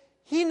that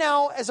he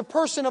now, as a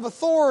person of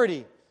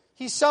authority,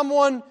 he's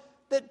someone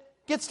that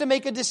gets to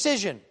make a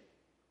decision.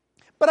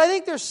 But I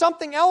think there's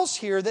something else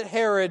here that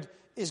Herod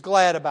is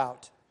glad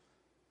about.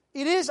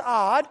 It is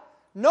odd.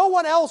 No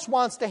one else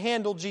wants to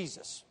handle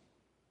Jesus.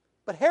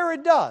 But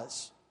Herod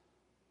does.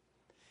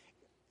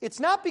 It's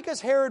not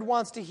because Herod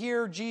wants to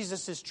hear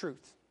Jesus'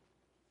 truth.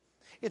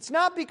 It's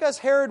not because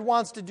Herod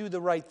wants to do the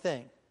right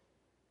thing.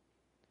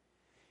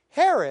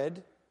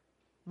 Herod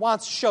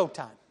wants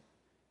showtime.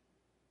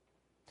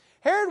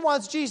 Herod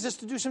wants Jesus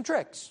to do some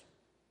tricks.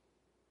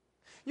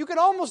 You can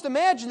almost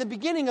imagine the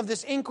beginning of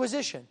this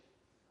inquisition.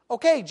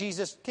 Okay,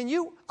 Jesus,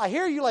 I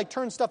hear you like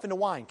turn stuff into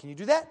wine. Can you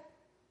do that?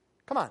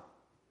 Come on.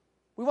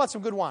 We want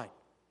some good wine.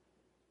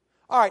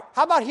 All right,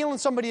 how about healing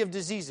somebody of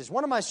diseases?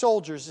 One of my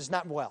soldiers is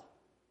not well.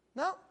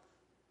 No?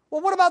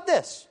 Well, what about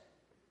this?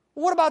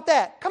 Well, what about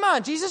that? Come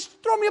on, Jesus,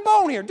 throw me a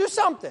bone here. Do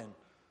something.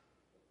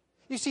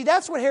 You see,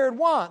 that's what Herod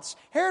wants.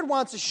 Herod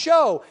wants a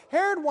show.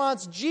 Herod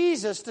wants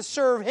Jesus to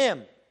serve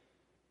him.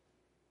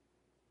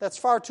 That's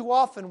far too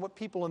often what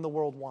people in the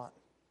world want.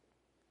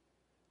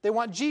 They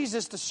want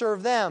Jesus to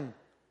serve them,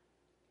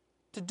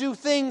 to do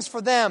things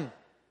for them.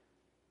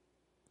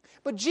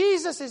 But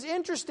Jesus is,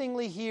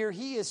 interestingly here,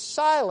 he is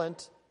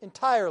silent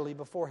entirely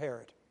before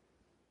Herod.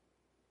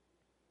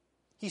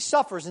 He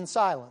suffers in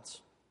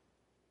silence.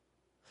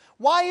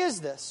 Why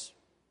is this?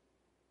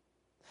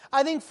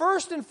 I think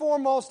first and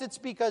foremost it's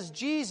because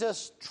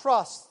Jesus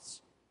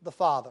trusts the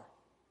Father.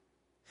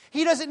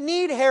 He doesn't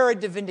need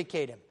Herod to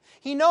vindicate him.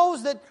 He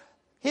knows that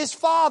his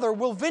Father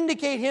will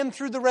vindicate him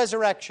through the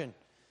resurrection.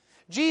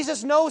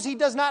 Jesus knows he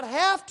does not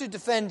have to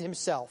defend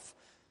himself.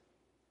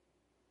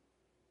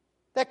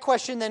 That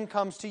question then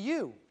comes to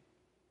you.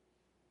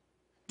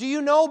 Do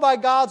you know by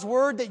God's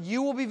word that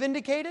you will be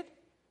vindicated?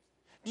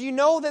 Do you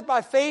know that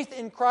by faith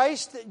in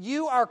Christ that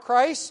you are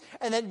Christ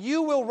and that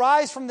you will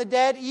rise from the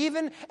dead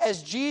even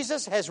as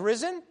Jesus has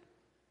risen?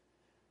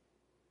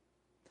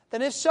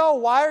 Then if so,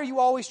 why are you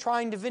always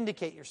trying to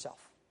vindicate yourself?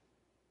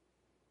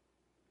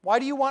 Why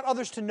do you want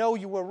others to know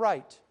you were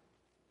right?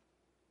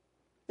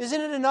 Isn't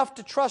it enough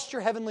to trust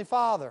your Heavenly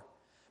Father?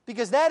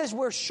 Because that is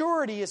where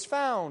surety is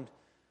found.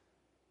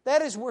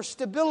 That is where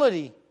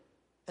stability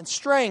and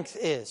strength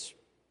is.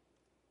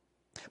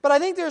 But I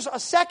think there's a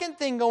second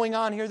thing going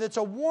on here that's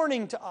a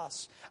warning to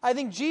us. I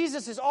think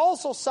Jesus is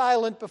also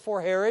silent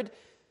before Herod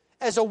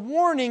as a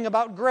warning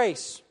about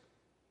grace.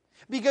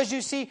 Because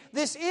you see,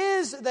 this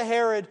is the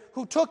Herod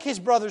who took his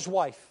brother's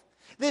wife.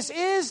 This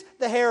is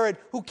the Herod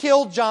who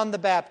killed John the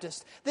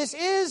Baptist. This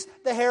is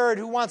the Herod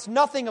who wants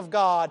nothing of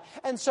God.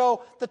 And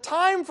so the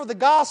time for the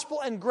gospel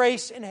and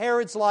grace in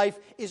Herod's life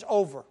is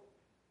over.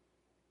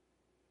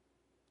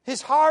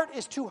 His heart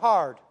is too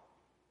hard.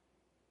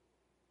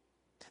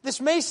 This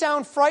may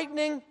sound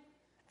frightening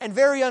and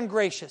very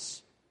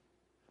ungracious,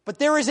 but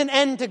there is an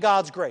end to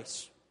God's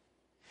grace.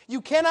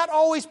 You cannot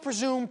always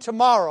presume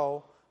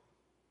tomorrow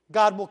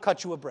God will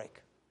cut you a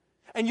break.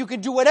 And you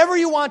can do whatever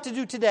you want to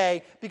do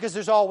today because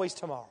there's always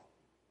tomorrow.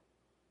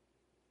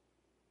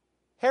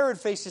 Herod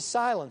faces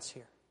silence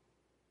here.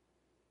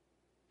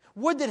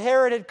 Would that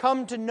Herod had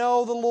come to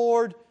know the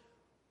Lord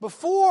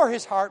before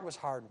his heart was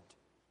hardened.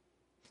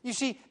 You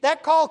see,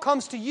 that call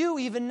comes to you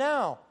even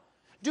now.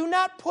 Do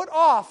not put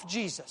off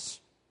Jesus.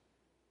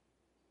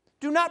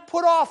 Do not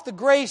put off the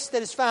grace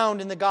that is found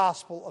in the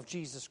gospel of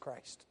Jesus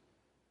Christ.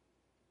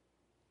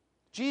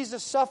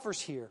 Jesus suffers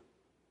here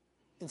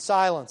in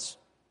silence.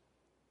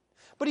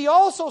 But he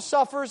also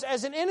suffers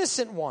as an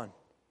innocent one.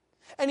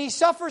 And he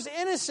suffers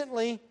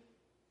innocently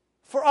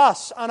for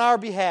us on our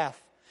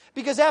behalf.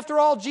 Because after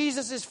all,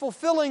 Jesus is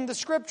fulfilling the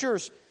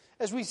Scriptures.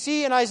 As we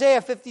see in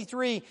Isaiah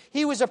 53,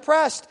 he was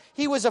oppressed,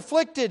 he was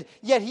afflicted,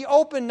 yet he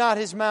opened not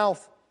his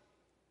mouth.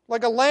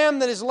 Like a lamb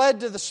that is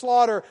led to the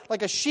slaughter,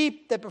 like a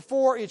sheep that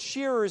before its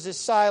shearers is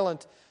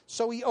silent,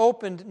 so he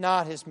opened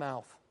not his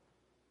mouth.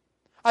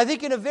 I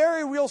think in a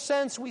very real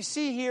sense we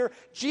see here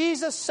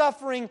Jesus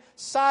suffering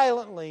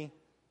silently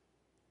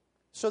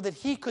so that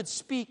he could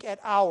speak at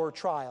our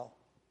trial.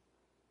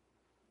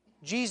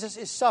 Jesus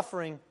is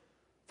suffering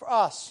for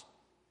us.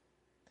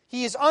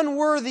 He is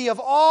unworthy of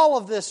all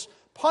of this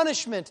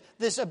punishment,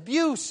 this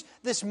abuse,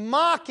 this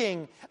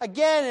mocking.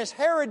 Again, as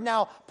Herod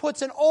now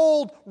puts an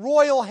old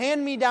royal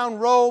hand-me-down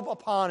robe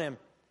upon him.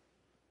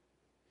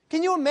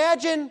 Can you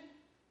imagine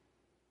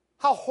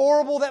how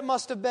horrible that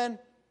must have been?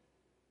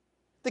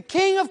 The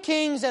King of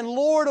Kings and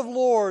Lord of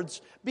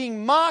Lords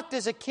being mocked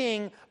as a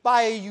king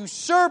by a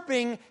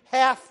usurping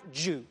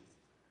half-Jew.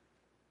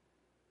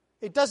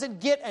 It doesn't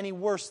get any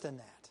worse than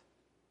that.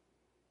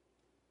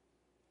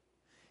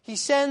 He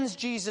sends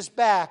Jesus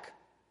back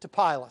to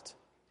Pilate.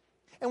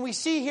 And we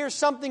see here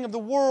something of the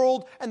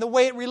world and the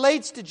way it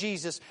relates to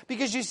Jesus.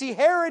 Because you see,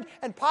 Herod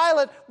and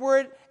Pilate were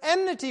at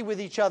enmity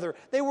with each other.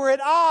 They were at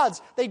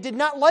odds. They did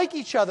not like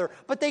each other.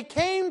 But they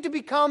came to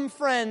become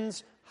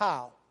friends.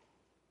 How?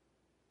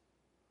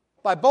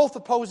 By both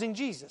opposing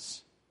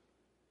Jesus.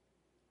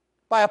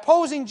 By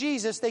opposing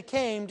Jesus, they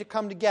came to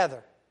come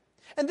together.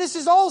 And this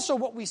is also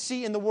what we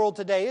see in the world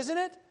today, isn't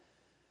it?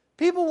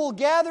 People will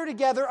gather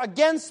together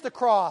against the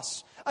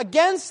cross,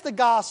 against the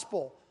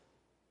gospel.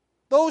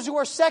 Those who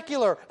are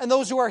secular and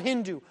those who are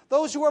Hindu,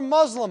 those who are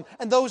Muslim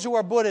and those who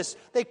are Buddhist,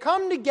 they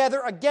come together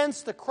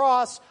against the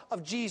cross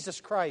of Jesus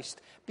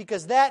Christ,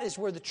 because that is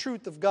where the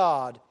truth of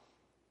God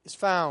is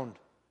found.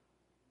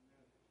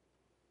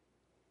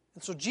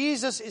 And so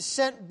Jesus is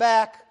sent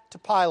back to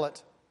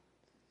Pilate.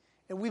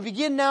 And we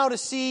begin now to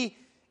see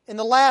in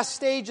the last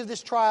stage of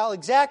this trial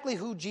exactly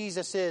who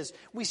Jesus is.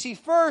 We see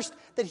first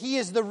that he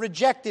is the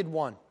rejected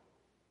one.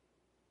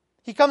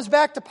 He comes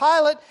back to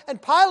Pilate,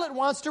 and Pilate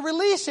wants to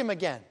release him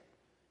again.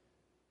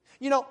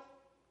 You know,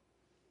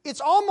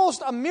 it's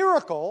almost a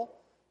miracle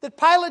that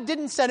Pilate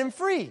didn't set him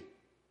free.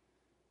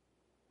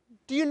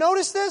 Do you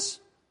notice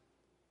this?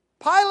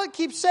 Pilate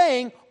keeps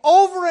saying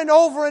over and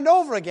over and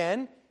over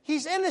again,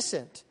 he's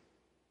innocent.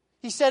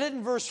 He said it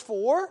in verse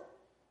 4.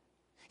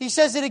 He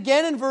says it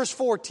again in verse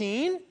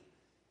 14.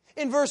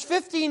 In verse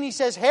 15, he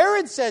says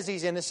Herod says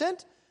he's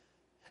innocent.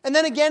 And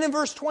then again in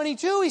verse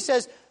 22, he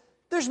says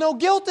there's no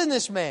guilt in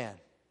this man.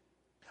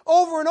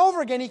 Over and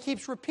over again, he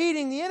keeps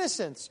repeating the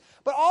innocence.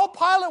 But all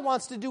Pilate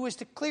wants to do is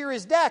to clear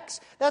his decks.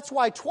 That's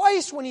why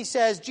twice when he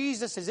says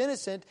Jesus is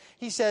innocent,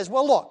 he says,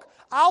 well, look,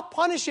 I'll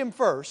punish him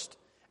first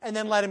and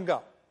then let him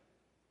go.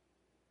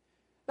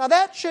 Now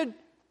that should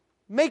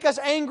make us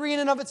angry in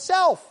and of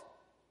itself.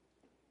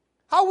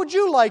 How would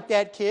you like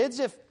that, kids,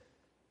 if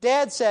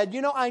Dad said,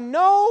 you know, I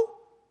know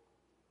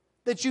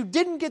that you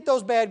didn't get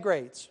those bad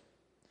grades,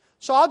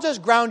 so I'll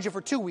just ground you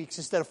for 2 weeks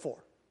instead of 4.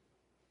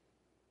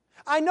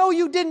 I know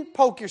you didn't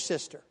poke your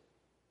sister,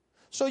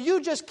 so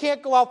you just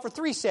can't go out for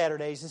 3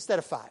 Saturdays instead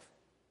of 5.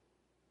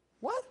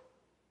 What?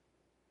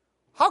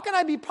 How can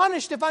I be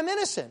punished if I'm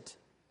innocent?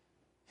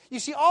 You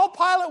see, all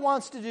Pilate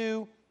wants to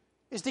do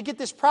is to get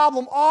this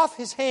problem off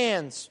his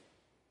hands.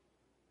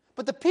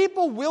 But the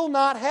people will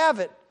not have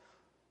it.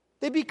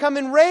 They become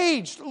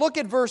enraged. Look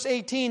at verse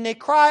 18. They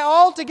cry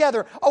all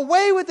together,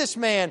 away with this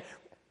man,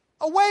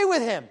 away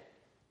with him.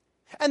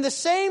 And the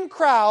same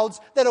crowds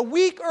that a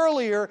week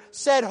earlier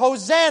said,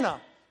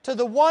 Hosanna to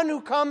the one who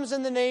comes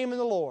in the name of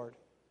the Lord,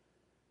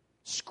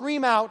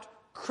 scream out,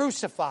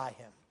 crucify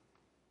him.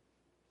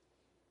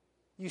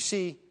 You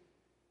see,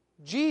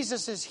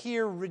 Jesus is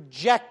here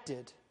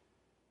rejected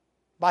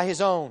by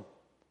his own.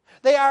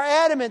 They are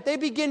adamant. They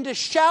begin to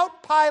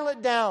shout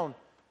Pilate down.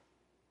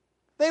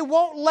 They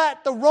won't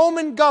let the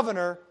Roman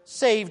governor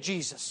save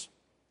Jesus.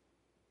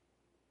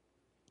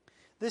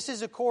 This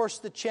is, of course,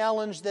 the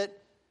challenge that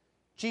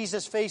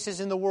Jesus faces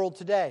in the world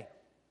today.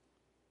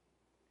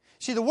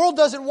 See, the world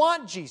doesn't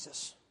want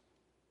Jesus.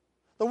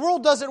 The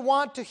world doesn't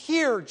want to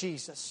hear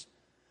Jesus.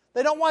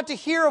 They don't want to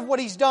hear of what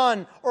he's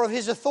done or of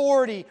his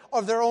authority or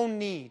of their own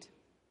need.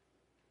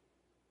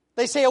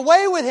 They say,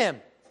 away with him.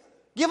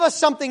 Give us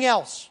something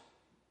else.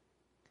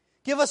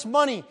 Give us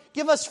money.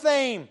 Give us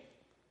fame.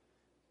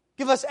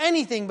 Give us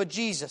anything but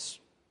Jesus.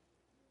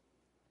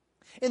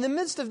 In the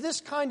midst of this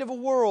kind of a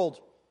world,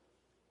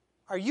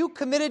 are you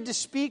committed to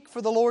speak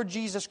for the Lord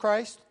Jesus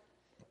Christ?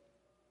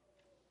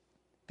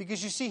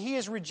 Because you see, he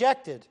is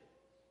rejected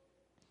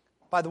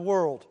by the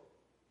world.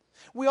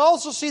 We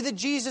also see that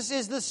Jesus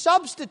is the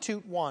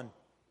substitute one.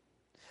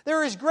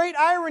 There is great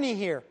irony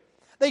here.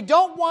 They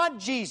don't want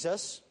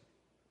Jesus,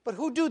 but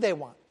who do they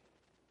want?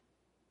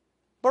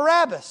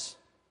 Barabbas.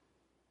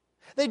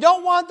 They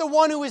don't want the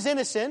one who is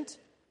innocent.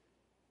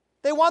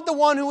 They want the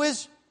one who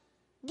is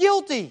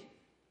guilty.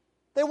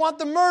 They want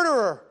the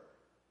murderer.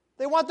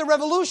 They want the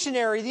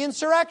revolutionary, the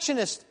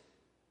insurrectionist.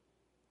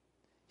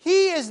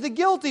 He is the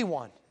guilty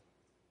one.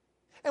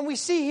 And we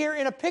see here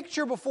in a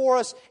picture before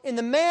us, in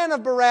the man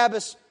of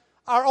Barabbas,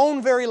 our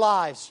own very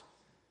lives.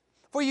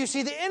 For you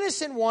see, the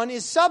innocent one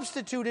is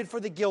substituted for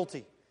the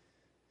guilty.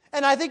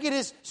 And I think it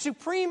is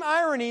supreme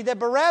irony that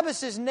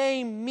Barabbas'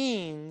 name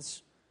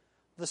means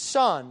the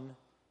Son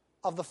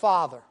of the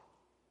Father.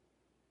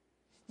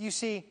 You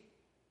see,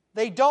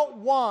 they don't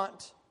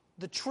want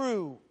the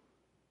true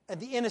and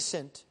the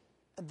innocent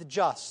and the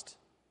just.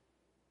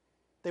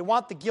 They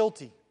want the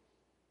guilty.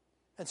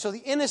 And so the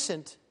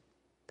innocent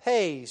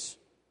pays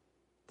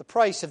the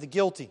price of the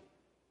guilty.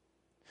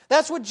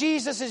 That's what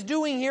Jesus is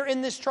doing here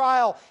in this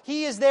trial.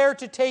 He is there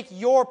to take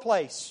your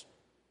place.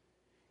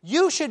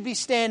 You should be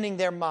standing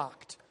there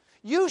mocked.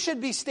 You should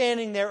be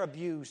standing there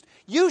abused.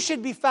 You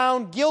should be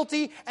found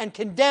guilty and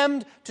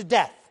condemned to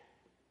death.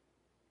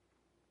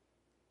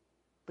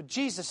 But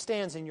Jesus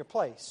stands in your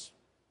place.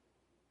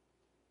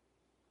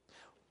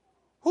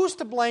 Who's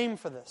to blame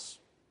for this?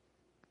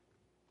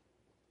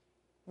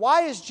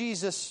 Why is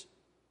Jesus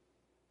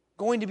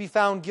going to be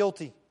found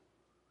guilty?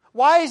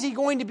 Why is he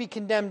going to be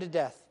condemned to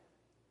death?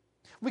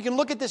 We can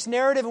look at this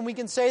narrative and we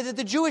can say that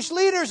the Jewish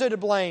leaders are to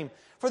blame,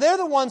 for they're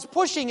the ones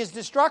pushing his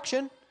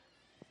destruction.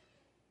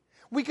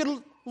 We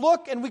could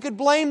look and we could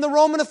blame the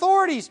Roman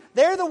authorities.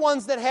 They're the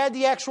ones that had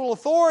the actual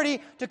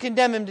authority to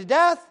condemn him to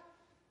death.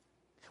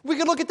 We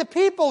could look at the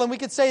people and we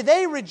could say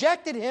they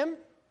rejected him.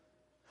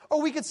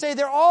 Or we could say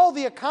they're all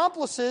the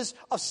accomplices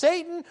of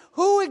Satan.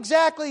 Who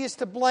exactly is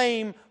to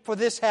blame for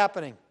this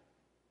happening?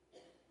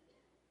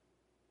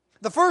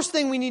 The first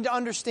thing we need to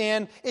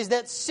understand is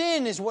that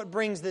sin is what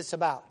brings this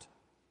about.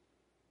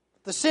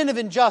 The sin of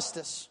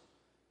injustice.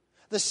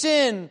 The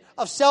sin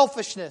of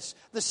selfishness.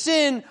 The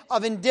sin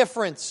of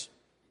indifference.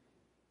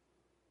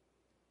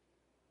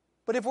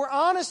 But if we're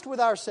honest with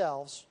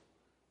ourselves,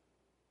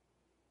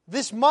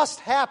 this must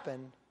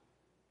happen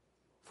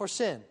for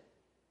sin.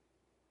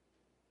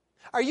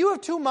 Are you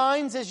of two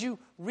minds as you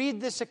read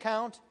this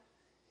account?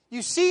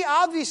 You see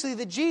obviously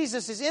that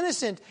Jesus is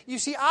innocent. You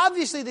see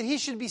obviously that he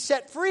should be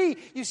set free.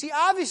 You see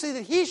obviously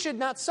that he should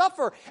not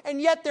suffer.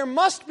 And yet there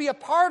must be a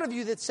part of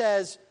you that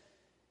says,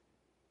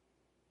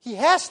 he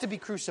has to be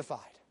crucified.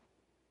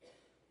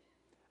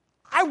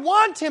 I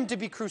want him to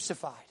be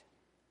crucified.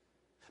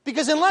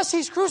 Because unless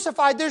he's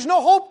crucified, there's no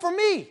hope for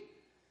me.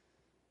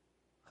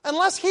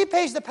 Unless he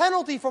pays the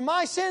penalty for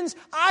my sins,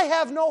 I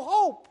have no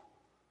hope.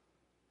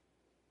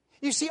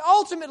 You see,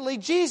 ultimately,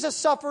 Jesus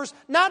suffers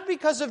not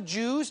because of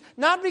Jews,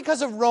 not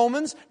because of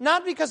Romans,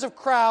 not because of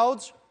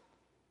crowds,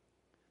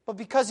 but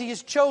because he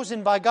is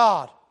chosen by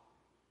God.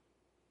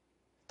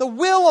 The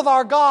will of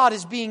our God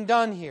is being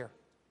done here.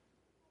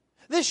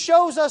 This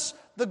shows us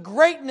the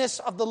greatness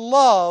of the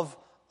love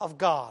of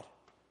God.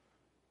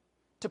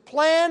 To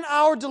plan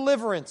our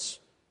deliverance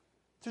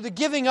through the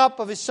giving up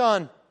of his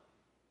Son.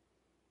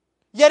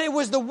 Yet it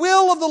was the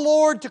will of the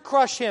Lord to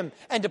crush him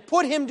and to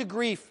put him to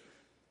grief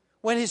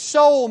when his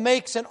soul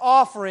makes an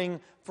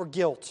offering for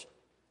guilt.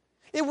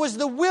 It was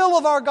the will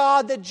of our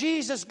God that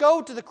Jesus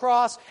go to the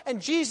cross, and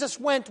Jesus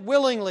went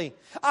willingly.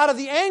 Out of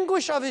the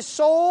anguish of his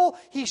soul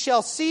he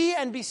shall see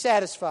and be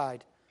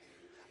satisfied.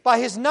 By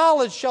his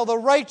knowledge shall the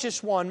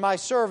righteous one, my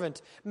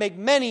servant, make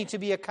many to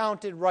be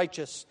accounted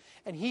righteous,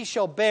 and he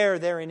shall bear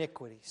their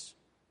iniquities.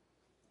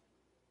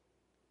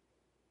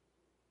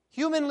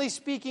 Humanly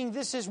speaking,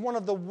 this is one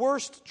of the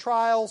worst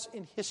trials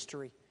in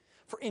history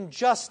for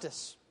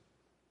injustice.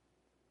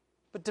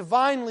 But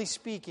divinely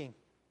speaking,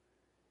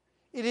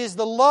 it is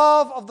the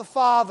love of the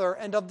Father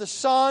and of the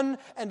Son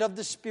and of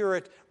the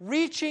Spirit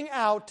reaching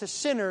out to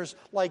sinners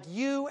like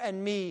you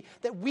and me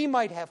that we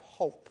might have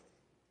hope,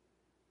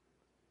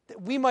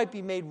 that we might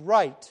be made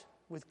right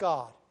with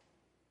God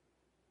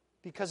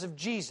because of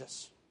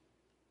Jesus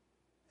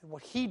and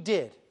what he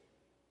did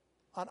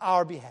on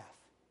our behalf.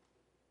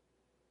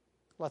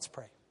 Let's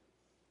pray.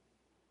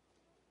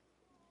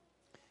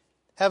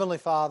 Heavenly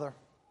Father,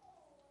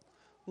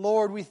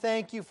 Lord, we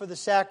thank you for the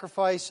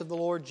sacrifice of the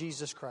Lord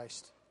Jesus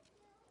Christ.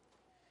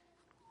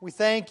 We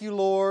thank you,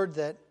 Lord,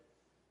 that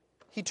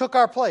he took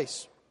our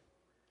place,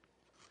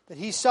 that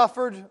he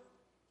suffered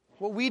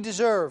what we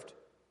deserved,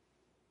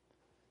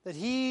 that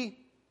he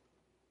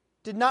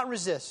did not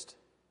resist.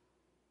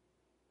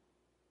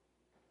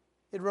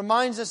 It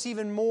reminds us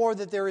even more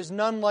that there is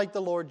none like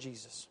the Lord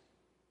Jesus.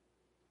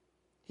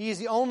 He is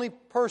the only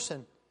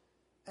person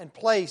and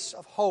place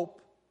of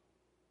hope.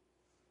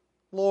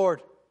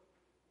 Lord,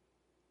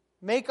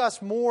 make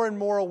us more and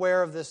more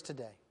aware of this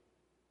today.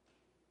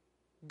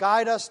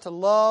 Guide us to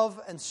love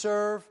and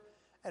serve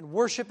and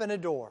worship and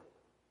adore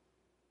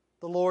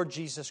the Lord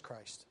Jesus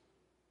Christ.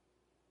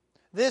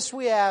 This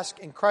we ask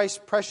in Christ's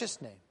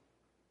precious name.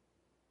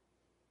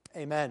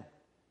 Amen.